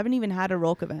haven't even had a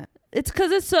rock event. It's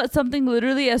because it's something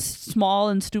literally as small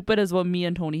and stupid as what me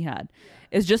and Tony had.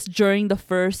 It's just during the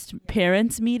first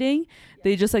parents meeting,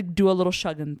 they just like do a little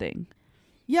shugging thing.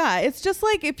 Yeah, it's just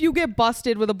like if you get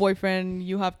busted with a boyfriend,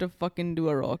 you have to fucking do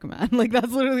a rock, man. Like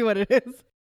that's literally what it is.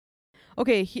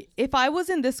 Okay, if I was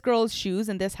in this girl's shoes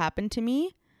and this happened to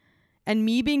me, and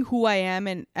me being who I am,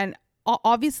 and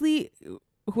obviously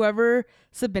whoever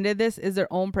submitted this is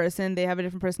their own person. They have a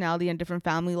different personality and different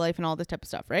family life and all this type of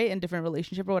stuff, right? And different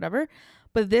relationship or whatever.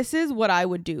 But this is what I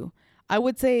would do. I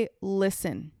would say,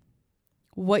 listen,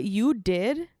 what you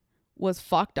did was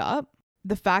fucked up.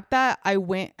 The fact that I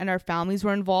went and our families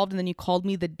were involved and then you called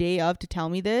me the day of to tell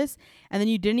me this, and then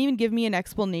you didn't even give me an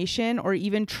explanation or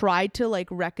even tried to like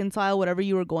reconcile whatever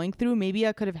you were going through. Maybe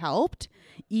I could have helped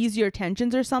ease your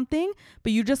tensions or something,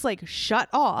 but you just like shut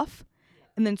off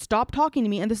and then stopped talking to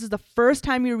me. And this is the first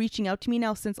time you're reaching out to me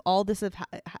now since all this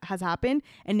has happened,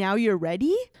 and now you're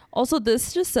ready. Also,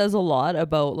 this just says a lot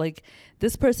about like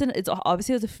this person. It's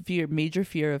obviously has a major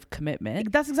fear of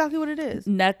commitment. That's exactly what it is.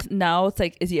 Now it's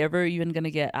like, is he ever even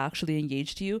gonna get actually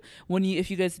engaged to you if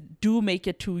you guys do make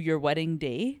it to your wedding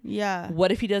day? Yeah.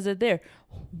 What if he does it there?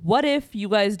 What if you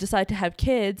guys decide to have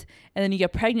kids and then you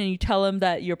get pregnant and you tell him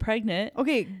that you're pregnant?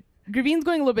 Okay, Gravine's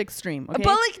going a little bit extreme, okay?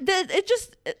 But like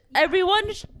everyone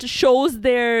shows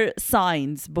their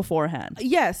signs beforehand.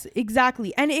 Yes,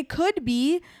 exactly. And it could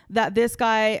be that this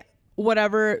guy,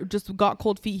 whatever, just got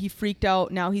cold feet, he freaked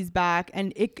out, now he's back.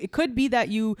 And it could be that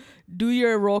you do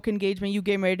your rock engagement, you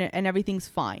get married, and everything's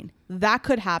fine. That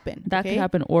could happen. That could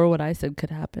happen, or what I said could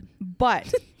happen.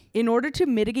 But in order to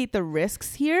mitigate the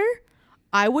risks here,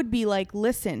 I would be like,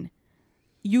 listen,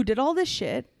 you did all this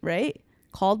shit, right?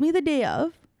 Called me the day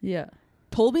of. Yeah.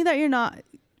 Told me that you're not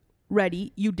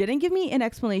ready. You didn't give me an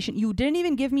explanation. You didn't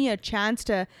even give me a chance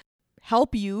to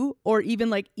help you or even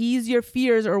like ease your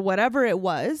fears or whatever it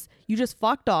was. You just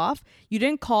fucked off. You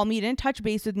didn't call me. You didn't touch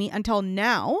base with me until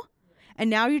now.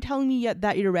 And now you're telling me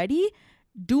that you're ready.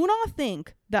 Do not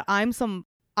think that I'm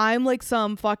like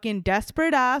some fucking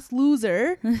desperate ass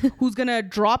loser who's gonna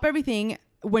drop everything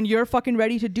when you're fucking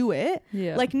ready to do it.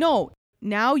 Yeah. Like, no.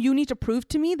 Now you need to prove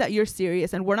to me that you're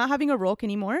serious, and we're not having a rock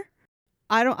anymore.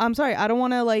 I'm sorry. I don't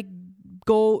want to like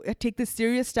go take this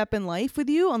serious step in life with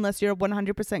you unless you're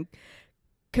 100%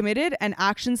 committed and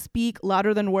actions speak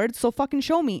louder than words. So fucking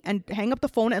show me and hang up the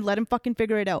phone and let him fucking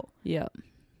figure it out. Yeah.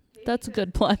 That's a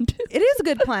good plan too. It is a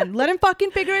good plan. Let him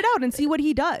fucking figure it out and see what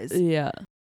he does. Yeah.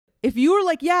 If you were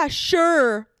like, yeah,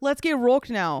 sure, let's get rocked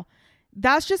now,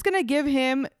 that's just going to give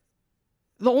him...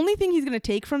 The only thing he's going to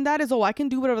take from that is, oh, I can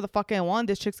do whatever the fuck I want.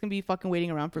 This chick's going to be fucking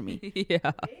waiting around for me.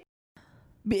 Yeah.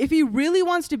 If he really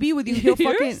wants to be with you, he'll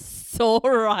You're fucking so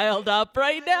riled up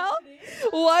right now.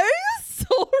 Why are you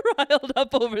so riled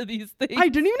up over these things? I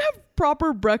didn't even have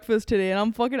proper breakfast today and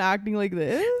I'm fucking acting like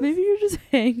this. Maybe you're just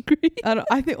hangry.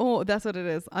 I think that's what it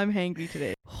is. I'm hangry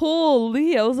today.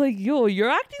 Holy, I was like, yo, you're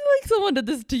acting like someone did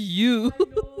this to you.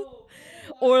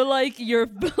 Or like your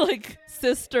like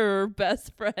sister or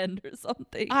best friend or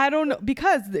something. I don't know,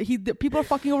 because people are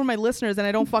fucking over my listeners and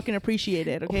I don't fucking appreciate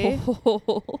it, okay?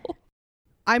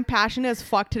 I'm passionate as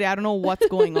fuck today. I don't know what's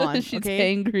going on. She's okay?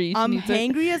 angry. I'm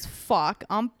angry as fuck.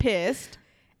 I'm pissed.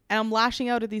 And I'm lashing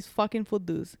out at these fucking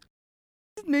foodoos.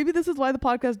 Maybe this is why the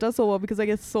podcast does so well, because I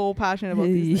get so passionate about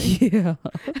these things. Yeah.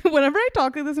 Whenever I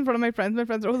talk like this in front of my friends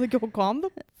are always like, yo, calm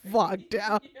the fuck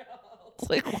down.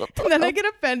 Like, what the And then I get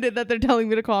offended that they're telling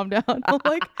me to calm down. I'm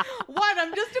like, what?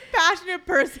 I'm just a passionate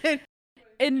person.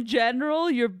 In general,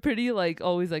 you're pretty like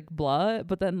always like blah,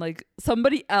 but then like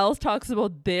somebody else talks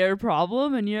about their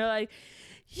problem and you're like,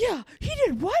 yeah, he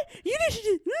did what? You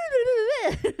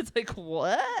did. It's like,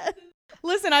 what?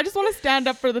 Listen, I just want to stand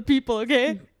up for the people,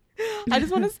 okay? I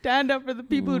just want to stand up for the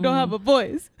people who don't have a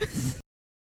voice.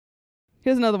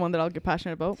 Here's another one that I'll get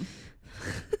passionate about.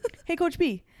 Hey, Coach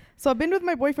B. So I've been with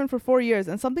my boyfriend for 4 years,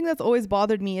 and something that's always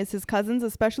bothered me is his cousins,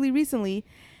 especially recently.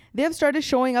 They have started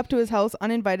showing up to his house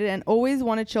uninvited and always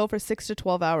want to chill for 6 to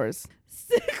 12 hours.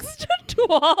 6 to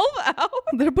 12 hours?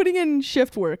 They're putting in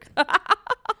shift work.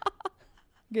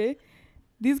 Okay?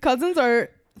 These cousins are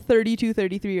 32,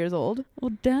 33 years old.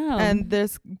 Well, damn. And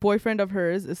this boyfriend of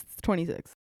hers is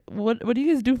 26. What do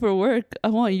you guys do for work? I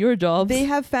want your jobs. They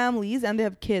have families and they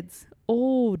have kids.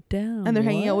 Oh, damn. And they're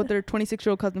hanging out with their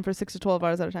 26-year-old cousin for 6 to 12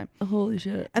 hours at a time. Holy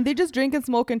shit. And they just drink and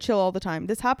smoke and chill all the time.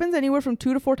 This happens anywhere from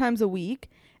 2 to 4 times a week.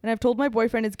 And I've told my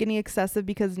boyfriend it's getting excessive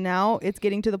because now it's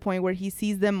getting to the point where he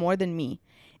sees them more than me.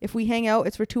 If we hang out,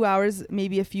 it's for 2 hours,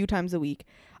 maybe a few times a week.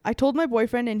 I told my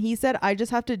boyfriend and he said I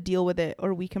just have to deal with it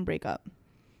or we can break up.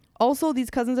 Also, these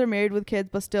cousins are married with kids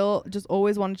but still just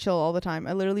always want to chill all the time.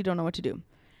 I literally don't know what to do.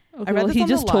 Okay, I read this he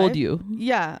just told you.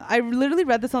 Yeah, I literally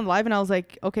read this on live and I was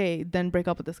like, okay, then break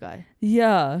up with this guy.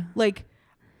 Yeah. Like,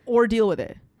 or deal with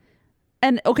it.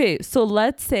 And okay, so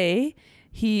let's say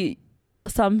he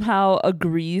somehow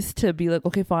agrees to be like,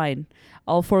 okay, fine,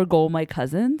 I'll forego my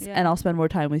cousins and I'll spend more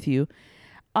time with you.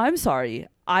 I'm sorry,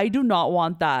 I do not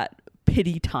want that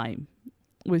pity time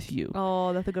with you.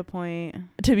 Oh, that's a good point.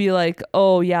 To be like,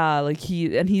 oh yeah, like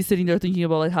he's sitting there thinking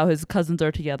about like how his cousins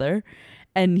are together.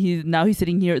 And he's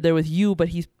sitting there with you, but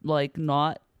he's like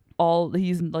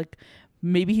he's like,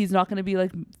 maybe he's not going to be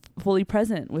like fully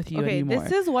present with you anymore. Okay,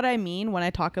 this is what I mean when I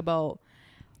talk about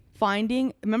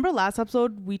remember last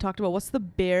episode we talked about what's the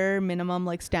bare minimum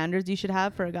like standards you should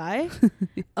have for a guy?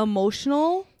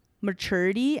 Emotional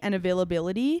maturity and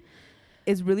availability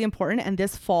is really important. And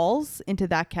this falls into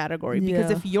that category because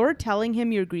if you're telling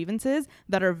him your grievances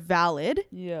that are valid,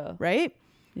 right?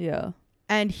 Yeah.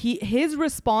 And his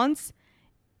response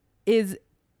is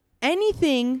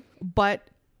anything but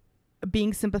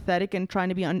being sympathetic and trying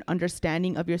to be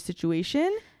understanding of your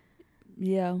situation.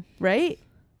 Yeah. Right?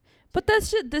 But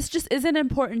this just isn't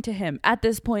important to him at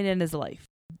this point in his life.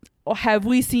 Or have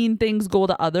we seen things go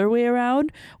the other way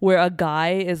around where a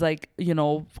guy is like, you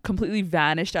know, completely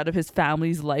vanished out of his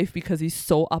family's life because he's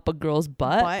so up a girl's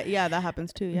butt? But yeah, that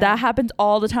happens too. Yeah. That happens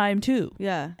all the time too.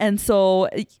 Yeah. And so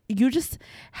you just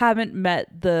haven't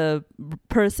met the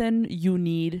person you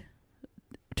need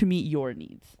to meet your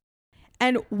needs.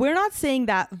 And we're not saying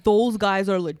that those guys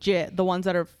are legit, the ones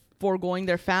that are foregoing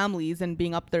their families and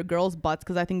being up their girls' butts,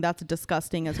 because I think that's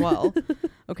disgusting as well.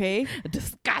 Okay?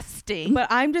 Disgusting. But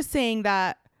I'm just saying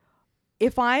that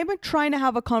if I'm trying to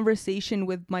have a conversation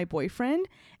with my boyfriend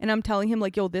and I'm telling him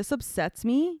like, yo, this upsets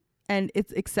me and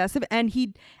it's excessive, and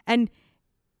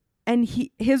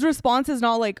his response is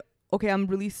not like, okay, I'm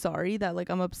really sorry that like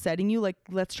I'm upsetting you, like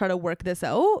let's try to work this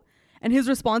out. And his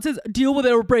response is deal with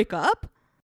it or break up.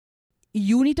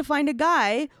 You need to find a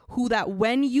guy who that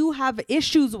when you have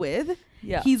issues with,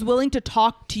 he's willing to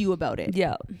talk to you about it.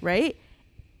 Yeah. Right?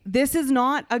 This is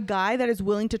not a guy that is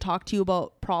willing to talk to you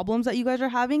about problems that you guys are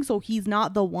having. So he's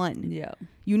not the one. Yeah.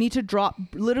 You need to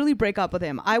literally break up with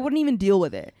him. I wouldn't even deal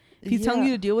with it. If he's telling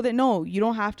you to deal with it, no, you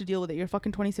don't have to deal with it. You're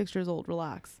fucking 26 years old.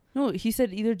 Relax. No, he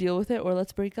said either deal with it or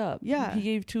let's break up. Yeah. He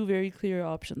gave two very clear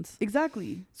options.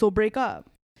 Exactly. So break up.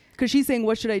 Because she's saying,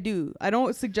 what should I do? I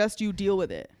don't suggest you deal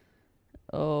with it.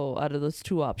 Oh, out of those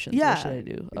two options, what should I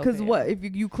do? Because what?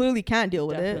 If you clearly can't deal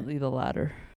with it. Definitely the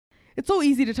latter. It's so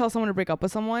easy to tell someone to break up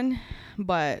with someone,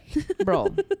 but bro,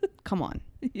 come on.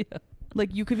 Yeah.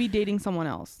 Like you could be dating someone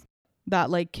else that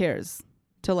like cares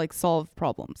to like solve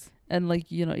problems. And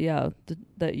like, you know,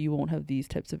 that you won't have these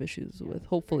types of issues with,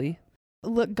 hopefully.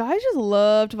 Look, guys just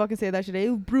love to fucking say that shit. Hey,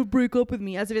 break up with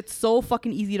me, as if it's so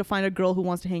fucking easy to find a girl who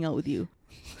wants to hang out with you.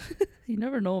 You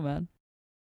never know, man.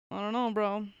 I don't know,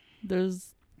 bro.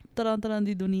 There's taran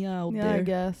di dunia out there. Yeah, I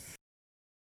guess.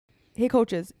 Hey,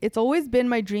 coaches. It's always been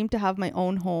my dream to have my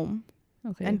own home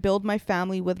and build my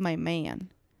family with my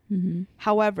man. Mm-hmm.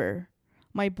 However,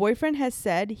 my boyfriend has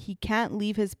said he can't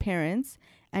leave his parents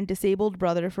and disabled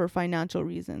brother for financial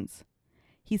reasons.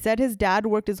 He said his dad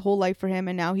worked his whole life for him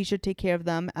and now he should take care of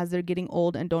them as they're getting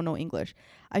old and don't know English.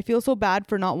 I feel so bad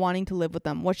for not wanting to live with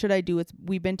them. What should I do?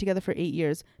 We've been together for 8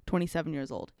 years, 27 years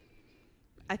old.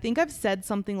 I think I've said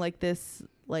something like this,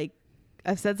 like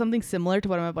I've said something similar to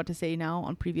what I'm about to say now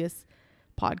on previous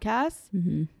podcasts.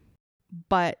 Mm-hmm.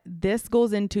 But this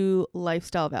goes into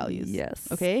lifestyle values. Yes.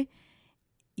 Okay?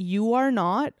 You are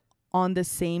not on the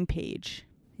same page.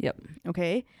 Yep.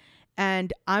 Okay?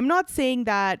 And I'm not saying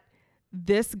that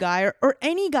this guy or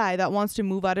any guy that wants to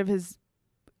move out of his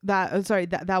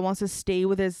that wants to stay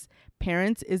with his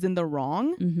parents is in the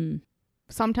wrong. Mm-hmm.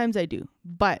 Sometimes I do.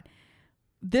 But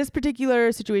this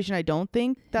particular situation, I don't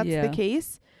think that's the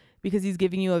case because he's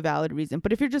giving you a valid reason.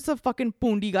 But if you're just a fucking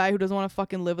pundi guy who doesn't want to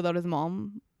fucking live without his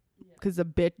mom because a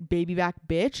baby back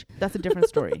bitch, that's a different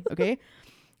story. Okay?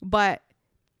 But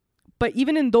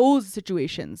even in those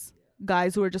situations,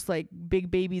 guys who are just like big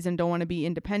babies and don't want to be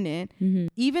independent, mm-hmm.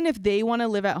 even if they want to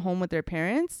live at home with their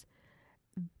parents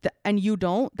and you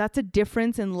don't, that's a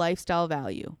difference in lifestyle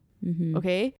value. Mm-hmm.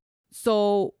 Okay?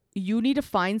 So you need to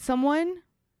find someone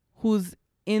who's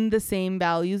in the same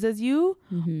values as you,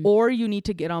 mm-hmm. or you need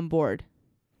to get on board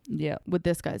with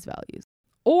this guy's values.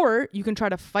 Or you can try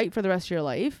to fight for the rest of your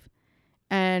life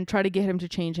and try to get him to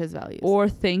change his values. Or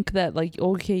think that like,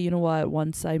 okay, you know what?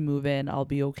 Once I move in, I'll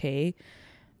be okay.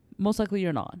 Most likely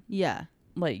you're not. Yeah.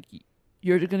 Like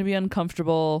you're going to be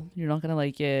uncomfortable. You're not going to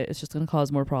like it. It's just going to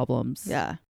cause more problems.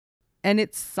 Yeah. And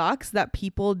it sucks that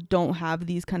people don't have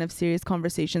these kind of serious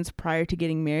conversations prior to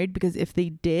getting married, because if they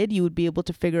did, you would be able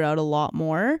to figure out a lot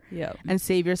more and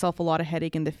save yourself a lot of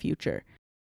headache in the future.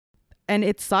 And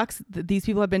it sucks that these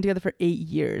people have been together for 8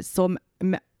 years. So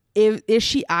is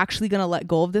she actually going to let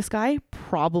go of this guy?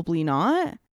 Probably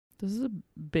not. This is a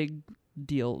big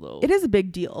deal though. It is a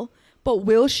big deal. But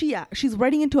will she? She's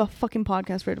writing into a fucking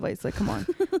podcast for advice. Like, come on.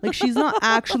 Like, she's not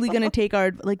actually going to take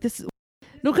our, like, this.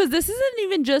 No, because this isn't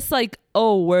even just like,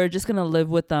 oh, we're just going to live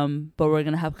with them, but we're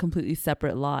going to have completely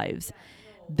separate lives.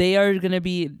 They're going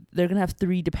to have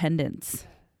 3 dependents.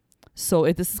 So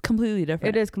this is completely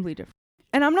different. It is completely different.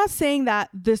 And I'm not saying that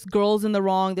this girl's in the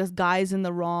wrong, this guy's in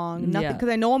the wrong, nothing. Because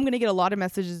I know I'm going to get a lot of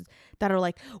messages that are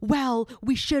like, well,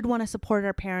 we should want to support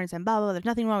our parents and blah, blah, blah. There's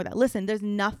nothing wrong with that. Listen, there's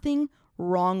nothing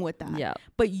wrong with that. Yeah.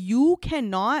 But you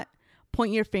cannot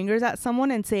point your fingers at someone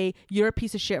and say, you're a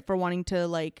piece of shit for wanting to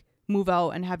like move out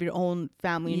and have your own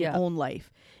family and your own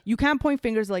life. You can't point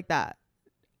fingers like that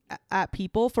at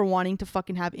people for wanting to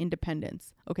fucking have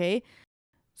independence. Okay?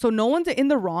 So no one's in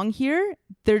the wrong here.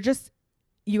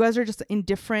 You guys are just in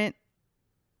different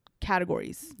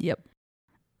categories. Yep.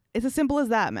 It's as simple as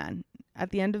that, man.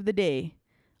 At the end of the day,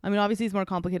 I mean, obviously it's more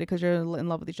complicated because you're in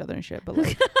love with each other and shit, but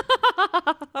like,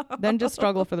 then just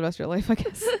struggle for the rest of your life, I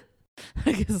guess.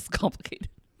 I guess it's complicated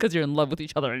because you're in love with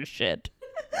each other and shit.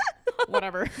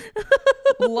 Whatever.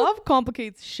 Love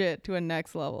complicates shit to a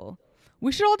next level.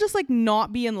 We should all just like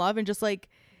not be in love and just like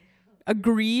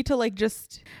agree to like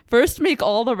just first make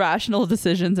all the rational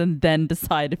decisions and then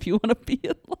decide if you want to be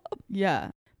in love.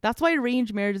 Yeah. That's why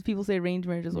arranged marriages, people say arranged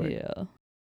marriages work. Yeah.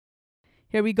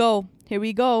 Here we go.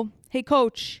 Hey,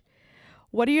 coach,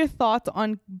 what are your thoughts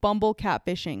on Bumble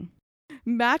catfishing?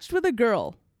 Matched with a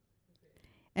girl,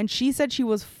 and she said she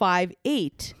was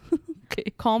 5'8".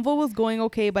 Okay. Convo was going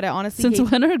okay, but I honestly Since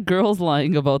when are girls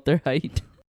lying about their height?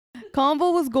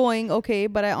 Convo was going okay,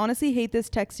 but I honestly hate this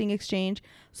texting exchange,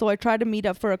 so I tried to meet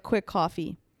up for a quick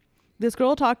coffee. This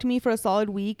girl talked to me for a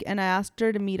solid week, and I asked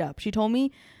her to meet up. She told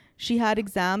me she had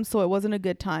exams, so it wasn't a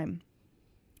good time.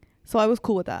 So I was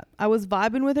cool with that. I was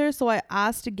vibing with her, so I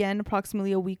asked again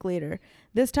approximately a week later.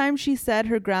 This time she said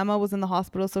her grandma was in the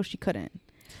hospital, so she couldn't.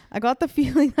 I got the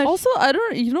feeling that... Also,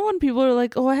 when people are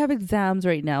like, oh, I have exams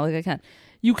right now. Like, I can't.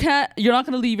 You're not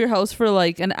going to leave your house for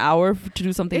like an hour to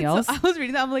do something else. I was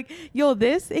reading that. I'm like, yo,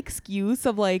 this excuse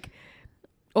of like,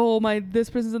 oh, this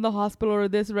person's in the hospital or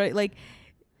this, right? Like,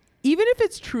 even if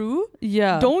it's true,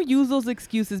 don't use those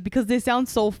excuses because they sound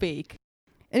so fake.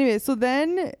 Anyway, so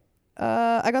then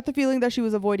I got the feeling that she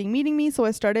was avoiding meeting me, so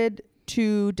I started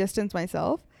to distance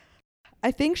myself.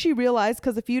 I think she realized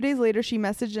because a few days later she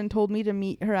messaged and told me to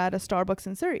meet her at a Starbucks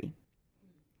in Surrey.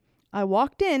 I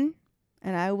walked in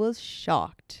and I was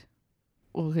shocked.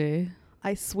 Okay.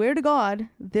 I swear to God,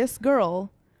 this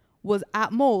girl was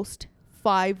at most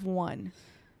 5'1".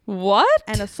 What?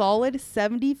 And a solid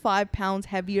 75 pounds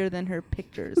heavier than her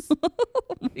pictures.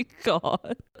 Oh my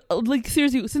God. Like,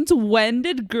 seriously, since when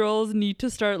did girls need to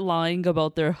start lying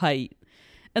about their height?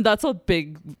 And that's a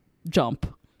big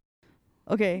jump.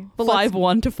 Okay.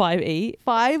 5'1" to 5'8"?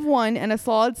 5'1" and a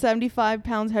solid 75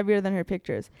 pounds heavier than her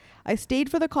pictures. I stayed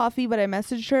for the coffee, but I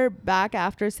messaged her back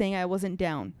after saying I wasn't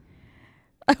down.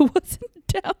 I wasn't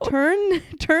down.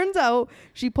 Turns out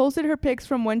she posted her pics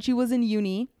from when she was in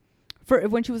uni.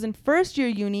 When she was in first year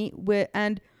uni with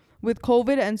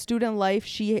COVID and student life,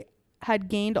 she had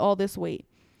gained all this weight.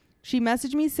 She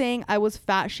messaged me saying I was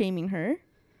fat shaming her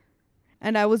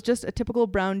and I was just a typical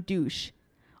brown douche.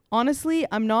 Honestly,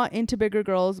 I'm not into bigger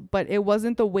girls, but it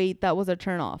wasn't the weight that was a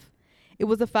turnoff. It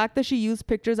was the fact that she used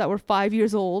pictures that were 5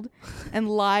 years old and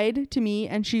lied to me,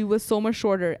 and she was so much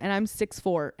shorter, and I'm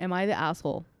 6'4". Am I the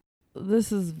asshole?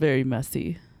 This is very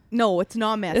messy. No, it's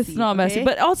not messy. It's not messy.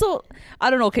 But also, I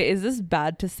don't know. Okay, is this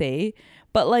bad to say?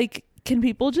 But like, can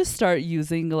people just start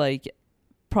using like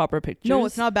proper pictures? No,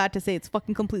 it's not bad to say. It's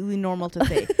fucking completely normal to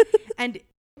say.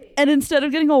 And instead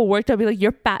of getting all worked up, be like,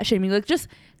 you're fat shaming. Like, just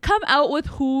come out with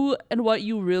who and what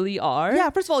you really are. Yeah,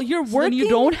 first of all, you're so working. Then you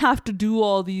don't have to do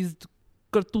all these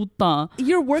kartuta.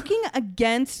 You're working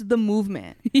against the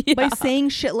movement by saying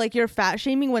shit like you're fat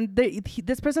shaming when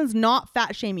this person's not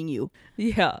fat shaming you.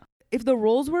 Yeah. If the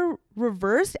roles were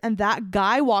reversed and that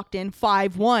guy walked in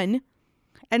 5'1"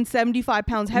 and 75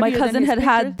 pounds heavier, my cousin than his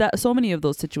had that so many of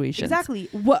those situations. Exactly.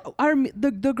 What are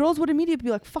the girls would immediately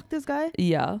be like, "Fuck this guy."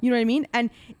 Yeah. You know what I mean? And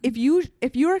if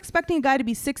you're expecting a guy to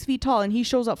be 6 feet tall and he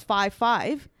shows up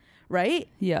 5'5", right?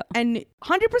 Yeah. And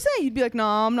 100% you'd be like, "No,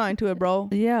 I'm not into it, bro."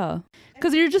 Yeah.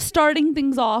 Because you're just starting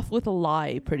things off with a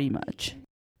lie, pretty much.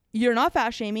 You're not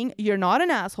fat shaming. You're not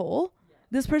an asshole.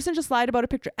 This person just lied about a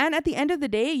picture. And at the end of the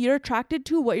day, you're attracted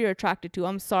to what you're attracted to.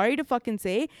 I'm sorry to fucking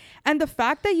say. And the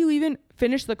fact that you even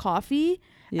finished the coffee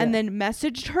and then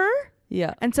messaged her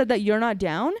and said that you're not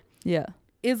down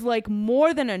is like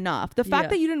more than enough. The fact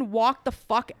that you didn't walk the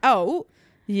fuck out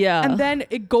and then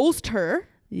it ghost her.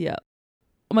 Yeah.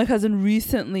 My cousin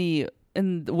recently,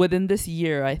 within this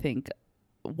year, I think,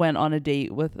 went on a date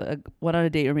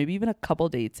or maybe even a couple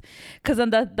dates, because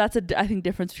then that's I think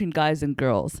difference between guys and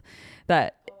girls.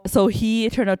 So he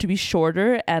turned out to be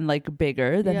shorter and like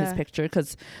bigger than his picture,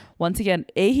 because once again,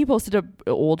 he posted an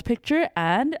old picture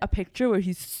and a picture where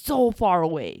he's so far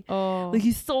away. Like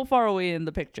he's so far away in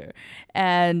the picture,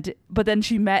 but then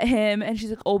she met him and she's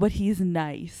like, oh, but he's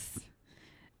nice.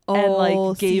 And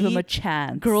like gave him a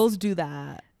chance. Girls do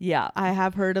that. Yeah. I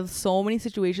have heard of so many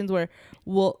situations where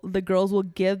the girls will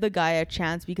give the guy a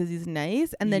chance because he's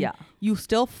nice, and then you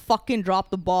still fucking drop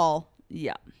the ball.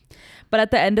 Yeah. But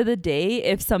at the end of the day,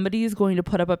 if somebody is going to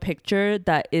put up a picture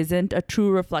that isn't a true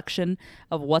reflection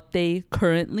of what they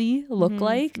currently look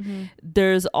like,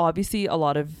 there's obviously a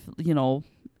lot of,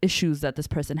 issues that this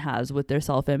person has with their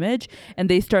self-image,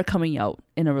 and they start coming out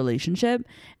in a relationship,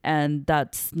 and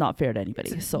that's not fair to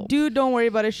anybody. So dude, don't worry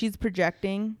about it. She's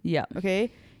projecting. Yeah.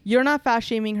 Okay. You're not fat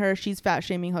shaming her. She's fat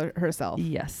shaming herself.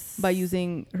 Yes. By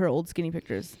using her old skinny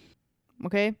pictures.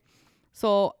 Okay.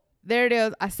 So there it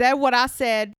is. I said what I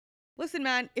said. Listen,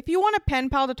 man, if you want a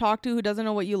pen pal to talk to who doesn't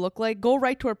know what you look like, go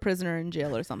write to a prisoner in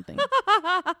jail or something.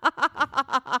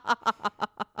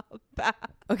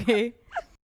 Okay.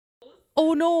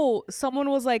 Oh no, someone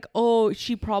was like, oh,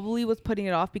 she probably was putting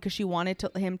it off because she wanted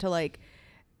him to like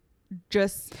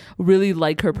just really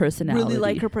like her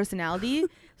personality.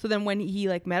 So then when he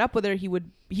like met up with her, he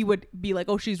would be like,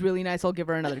 oh, she's really nice, I'll give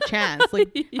her another chance.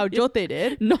 Like how Jote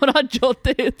did. No, not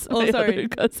Jote. It's my sorry. other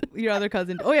cousin. Your other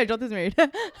cousin. Oh yeah, Jote's married.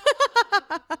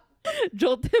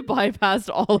 Jote bypassed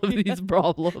all of these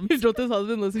problems. Is Jote's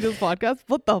husband listening to this podcast?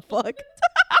 What the fuck?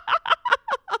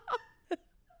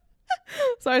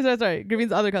 Sorry.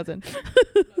 Gravine's other cousin.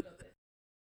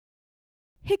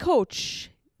 Hey, coach,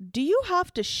 do you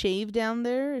have to shave down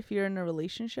there if you're in a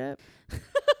relationship?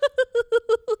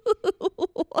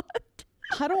 What?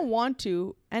 I don't want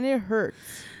to, and it hurts.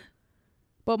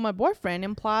 But my boyfriend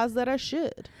implies that I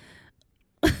should.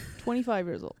 25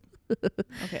 years old.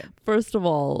 Okay. First of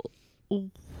all,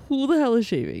 who the hell is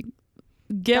shaving?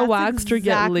 Get waxed or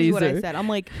get laser. What I said. I'm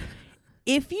like,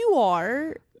 if you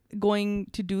are going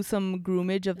to do some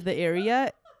groomage of the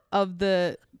area of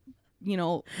the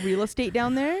real estate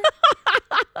down there,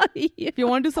 if you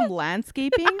want to do some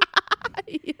landscaping,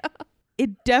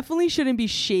 it definitely shouldn't be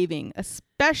shaving,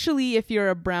 especially if you're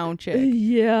a brown chick.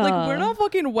 Like, we're not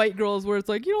fucking white girls where it's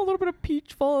like, a little bit of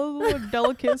peach fuzz, a little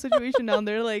delicate situation down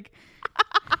there, like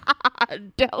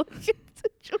delicate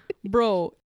situation,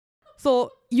 bro.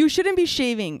 So you shouldn't be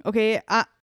shaving, okay?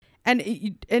 And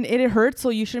it hurts, so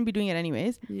you shouldn't be doing it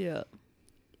anyways. Yeah.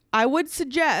 I would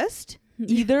suggest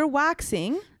either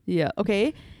waxing. Yeah.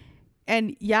 Okay.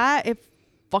 And yeah, it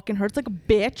fucking hurts like a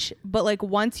bitch. But like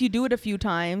once you do it a few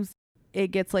times, it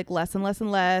gets like less and less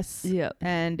and less. Yeah.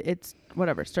 And it's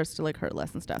whatever, starts to like hurt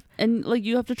less and stuff. And like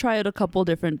you have to try out a couple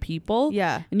different people.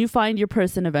 Yeah. And you find your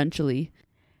person eventually.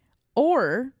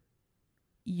 Or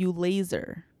you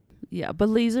laser. Yeah. But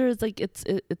laser is like, it's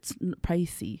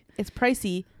pricey. It's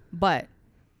pricey, but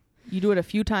you do it a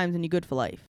few times and you're good for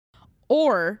life.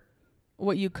 Or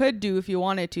what you could do if you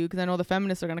wanted to, because I know the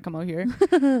feminists are going to come out here,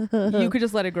 you could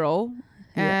just let it grow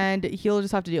and he'll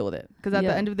just have to deal with it. Because at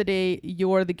the end of the day,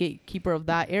 you're the gatekeeper of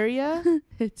that area.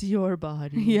 It's your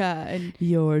body. Yeah. And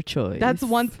your choice. that's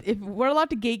one. If we're allowed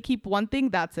to gatekeep one thing,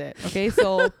 that's it. Okay.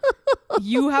 So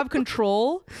you have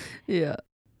control. Yeah.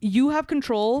 You have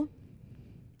control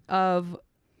of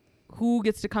who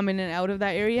gets to come in and out of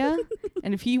that area.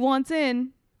 And if he wants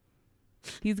in,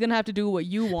 he's going to have to do what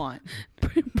you want.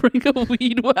 Bring a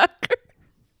weed whacker.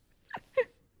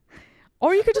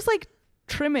 Or you could just like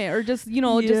trim it or just, you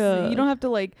know, just you don't have to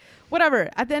like whatever.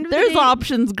 At the end of the day, there's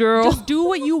options, girl. Just do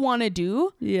what you want to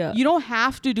do. Yeah. You don't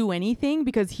have to do anything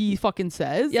because he fucking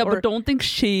says. Yeah, but don't think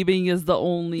shaving is the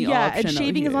only option. Yeah, and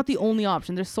shaving is not the only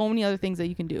option. There's so many other things that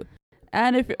you can do.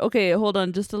 And if okay, hold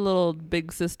on, just a little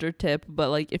big sister tip, but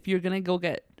like if you're going to go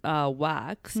get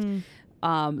waxed,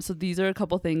 so these are a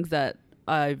couple things that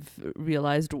I've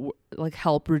realized like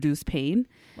help reduce pain.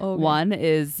 Okay. One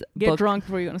is get drunk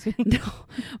before you go to sleep.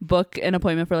 Book an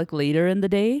appointment for like later in the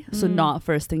day, so not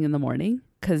first thing in the morning,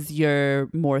 because you're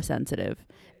more sensitive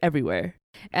everywhere.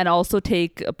 And also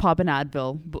pop an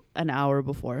Advil an hour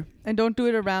before. And don't do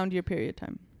it around your period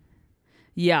time.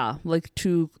 Yeah, like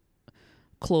too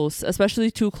close, especially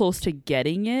too close to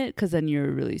getting it, because then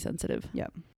you're really sensitive. Yeah.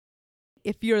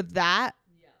 If you're that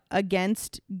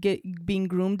against being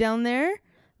groomed down there,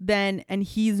 then and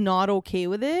he's not okay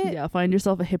with it, find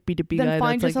yourself a hippy dippy guy. Then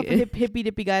find yourself a hippy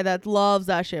dippy guy that loves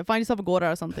that shit. Find yourself a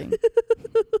Gora or something.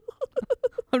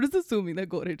 I'm just assuming that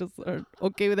Gora just are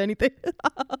okay with anything.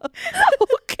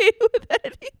 Okay with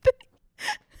anything.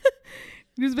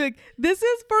 Just be like, this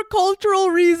is for cultural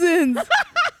reasons.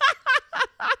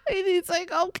 And he's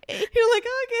like, okay. You're like,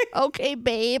 okay,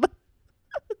 babe.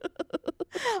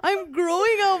 I'm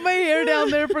growing out my hair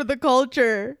down there for the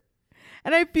culture.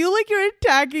 And I feel like you're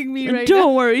attacking me right now.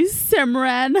 Don't worry,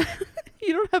 Simran.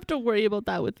 You don't have to worry about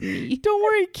that with me. Don't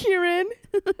worry, Kieran.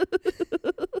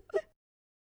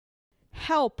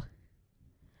 Help.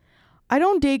 I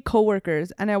don't date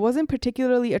coworkers, and I wasn't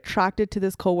particularly attracted to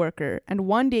this coworker. And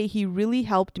one day he really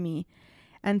helped me.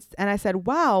 And I said,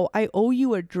 wow, I owe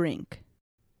you a drink.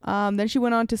 Then she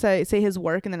went on to say his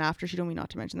work, and then after she told me not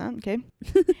to mention that. Okay.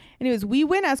 Anyways, we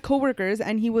went as coworkers,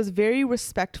 and he was very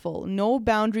respectful, no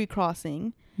boundary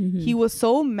crossing. He was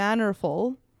so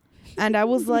mannerful, and I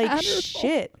was like,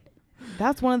 shit,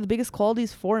 that's one of the biggest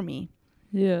qualities for me.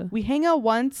 Yeah. We hang out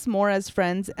once more as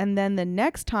friends, and then the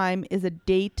next time is a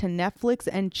date to Netflix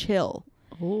and chill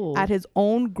at his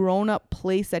own grown-up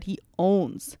place that he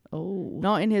owns.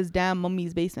 Not in his damn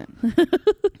mummy's basement.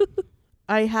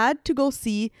 I had to go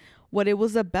see what it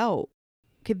was about.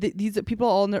 Okay, these are people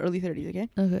all in their early 30s, okay?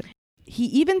 Okay. He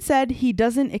even said he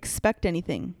doesn't expect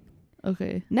anything.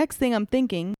 Okay. Next thing I'm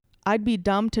thinking, I'd be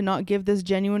dumb to not give this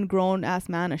genuine grown-ass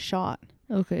man a shot.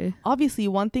 Okay. Obviously,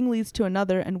 one thing leads to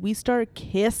another, and we start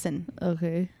kissing.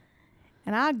 Okay.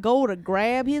 And I go to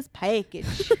grab his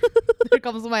package. There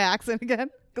comes my accent again.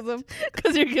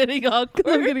 Because you're getting awkward.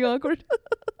 I'm getting awkward.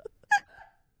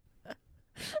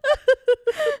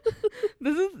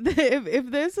 This is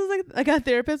if this is like a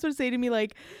therapist would say to me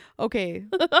like, okay,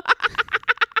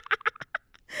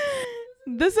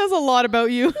 this says a lot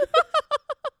about you.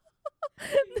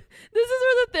 This is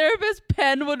where the therapist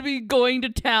pen would be going to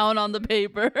town on the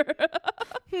paper.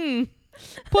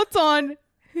 Puts on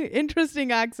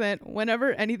interesting accent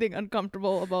whenever anything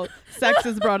uncomfortable about sex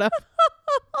is brought up.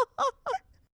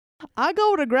 I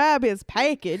go to grab his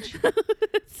package.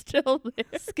 It's still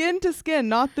there. Skin to skin,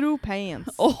 not through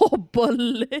pants. Oh, but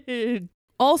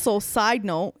also, side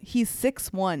note, he's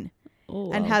 6'1"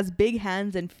 and has big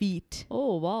hands and feet.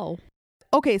 Oh, wow.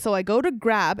 Okay, so I go to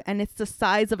grab and it's the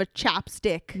size of a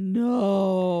chapstick.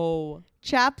 No.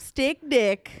 Chapstick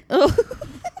dick.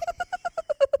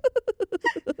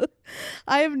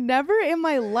 I have never in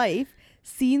my life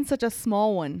seen such a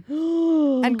small one.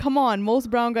 And come on, most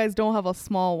brown guys don't have a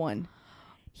small one.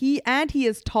 He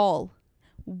is tall.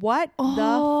 What the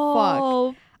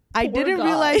fuck? I didn't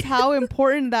realize how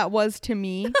important that was to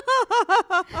me.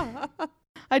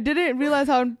 I didn't realize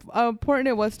how important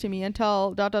it was to me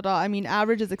until ... I mean,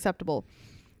 average is acceptable.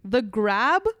 The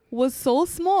grab was so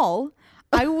small,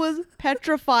 I was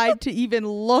petrified to even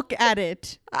look at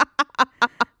it.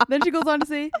 Then she goes on to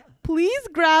say, please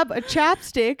grab a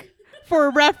chapstick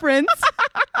for reference.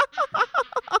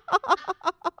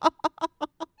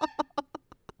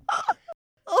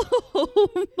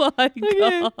 Oh my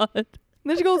God.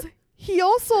 Then she goes, he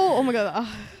also, oh my God.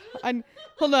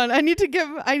 Hold on. I need to get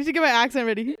my accent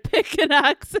ready. Pick an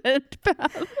accent,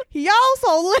 Pam. He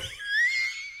also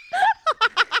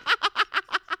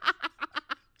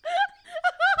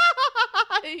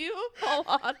You hold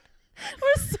on.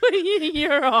 We're swinging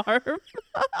your arm.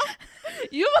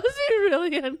 You must be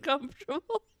really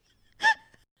uncomfortable.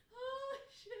 Oh,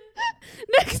 shit.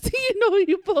 Next thing you know,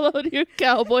 you pull out your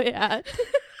cowboy hat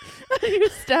and your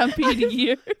stampede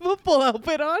gear. a full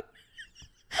outfit on.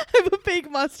 I have a fake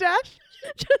mustache.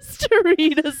 Just to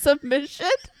read a submission.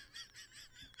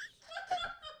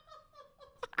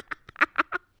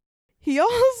 He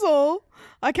also,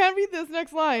 I can't read this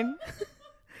next line.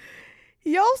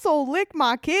 He also licked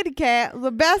my kitty cat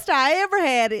the best I ever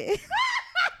had it.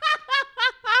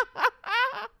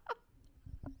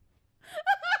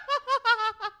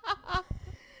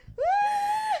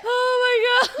 Oh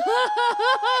my God.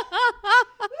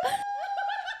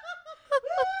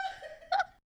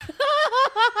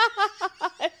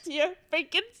 Your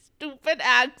freaking stupid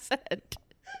accent.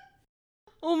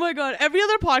 Oh my God. Every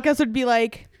other podcast would be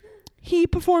like, he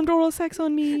performed oral sex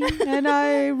on me and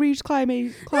I reached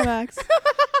climax.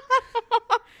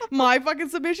 My fucking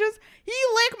submissions, he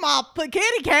licked my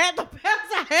kitty cat the best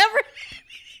I ever.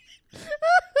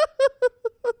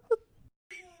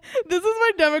 This is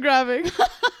my demographic.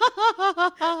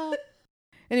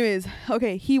 Anyways,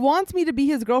 okay. He wants me to be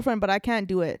his girlfriend, but I can't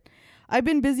do it. I've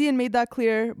been busy and made that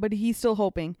clear, but he's still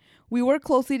hoping. We work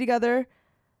closely together.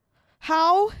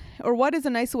 How or what is a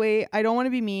nice way? I don't want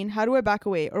to be mean. How do I back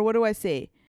away? Or what do I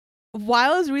say?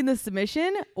 While I was reading the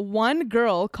submission, one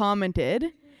girl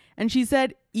commented and she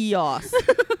said EOS.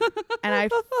 And I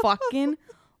fucking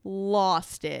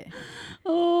lost it.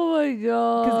 Oh my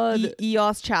God. Because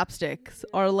EOS chapsticks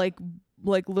are like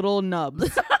little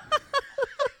nubs.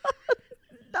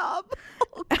 Nub.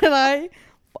 And I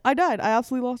died. I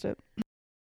absolutely lost it.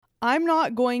 I'm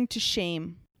not going to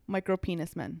shame micro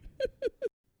penis men.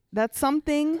 That's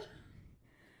something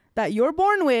that you're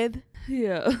born with.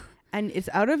 Yeah. And it's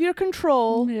out of your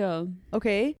control. Yeah.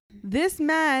 Okay? This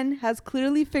man has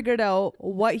clearly figured out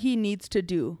what he needs to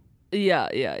do. Yeah.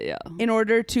 In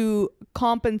order to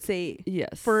compensate Yes.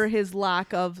 for his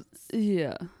lack of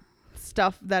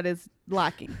stuff that is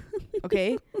lacking.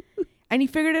 Okay? And he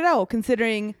figured it out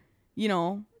considering,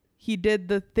 he did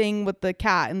the thing with the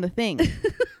cat and the thing.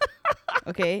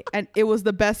 Okay? And it was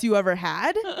the best you ever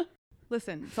had.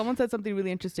 Listen, someone said something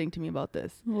really interesting to me about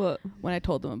this. What? When I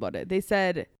told them about it. They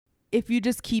said, if you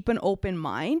just keep an open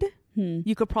mind,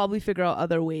 you could probably figure out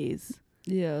other ways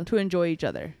to enjoy each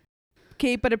other.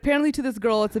 Okay, but apparently to this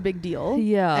girl, it's a big deal.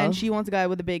 Yeah. And she wants a guy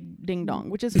with a big ding dong,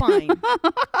 which is fine.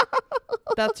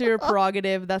 That's your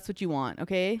prerogative. That's what you want,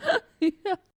 okay?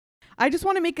 Yeah. I just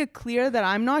want to make it clear that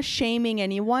I'm not shaming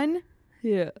anyone.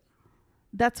 Yeah.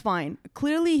 That's fine.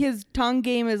 Clearly his tongue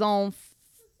game is on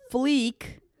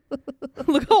fleek.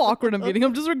 Look how awkward I'm getting.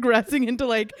 I'm just regressing into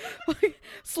like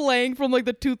slang from like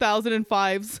the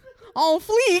 2005s. On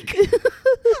fleek.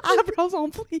 Eyebrows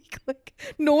on fleek. Like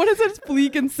no one has said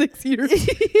fleek in 6 years.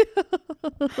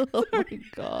 Oh my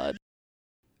God.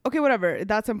 Okay, whatever.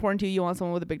 That's important to you. You want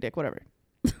someone with a big dick, whatever.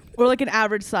 Or like an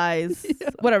average size.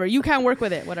 Whatever. You can't work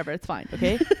with it. Whatever. It's fine.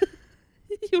 Okay.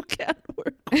 You can't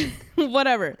work.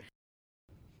 Whatever.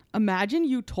 Imagine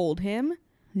you told him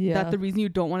that the reason you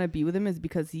don't want to be with him is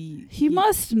because he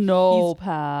must know,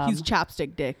 Pam. He's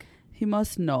chapstick dick. He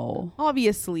must know.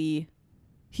 Obviously.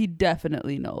 He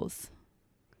definitely knows.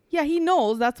 Yeah, he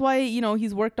knows. That's why,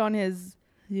 he's worked on his...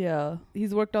 Yeah.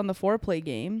 He's worked on the foreplay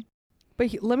game.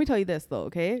 But let me tell you this, though,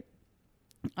 okay?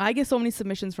 I get so many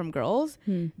submissions from girls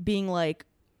being like,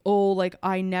 oh, like,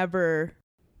 I never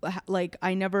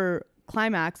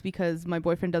climax because my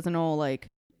boyfriend doesn't know, like,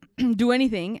 do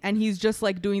anything. And he's just,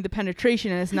 like, doing the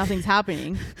penetration and nothing's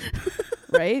happening.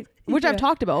 Right? Which I've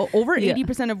talked about. Over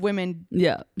 80% of women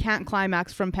can't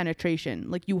climax from penetration.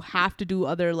 Like, you have to do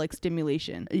other, like,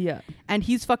 stimulation. Yeah. And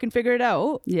he's fucking figured it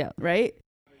out. Yeah. Right?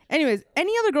 Anyways,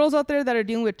 any other girls out there that are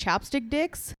dealing with chapstick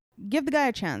dicks, give the guy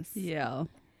a chance. Yeah.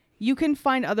 You can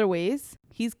find other ways.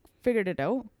 He's figured it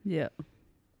out. Yeah.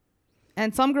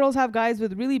 And some girls have guys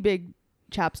with really big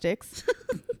chapsticks.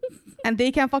 And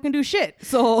they can't fucking do shit.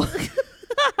 So...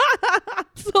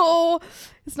 So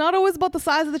it's not always about the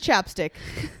size of the chapstick.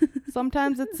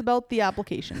 Sometimes it's about the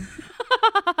application.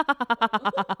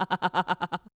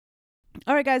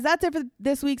 All right. right, guys, that's it for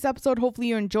this week's episode. Hopefully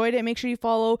you enjoyed it. Make sure you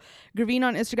follow Graveen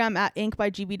on Instagram at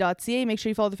inkbygb.ca. Make sure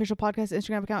you follow the official podcast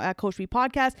Instagram account at Coach B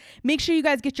Podcast. Make sure you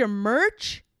guys get your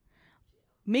merch.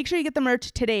 Make sure you get the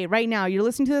merch today, right now. You're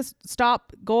listening to this,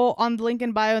 stop, go on the link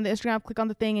in bio on the Instagram, click on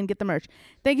the thing and get the merch.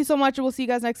 Thank you so much. We'll see you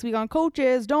guys next week on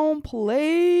Coaches Don't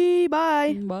Play.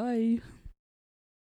 Bye. Bye.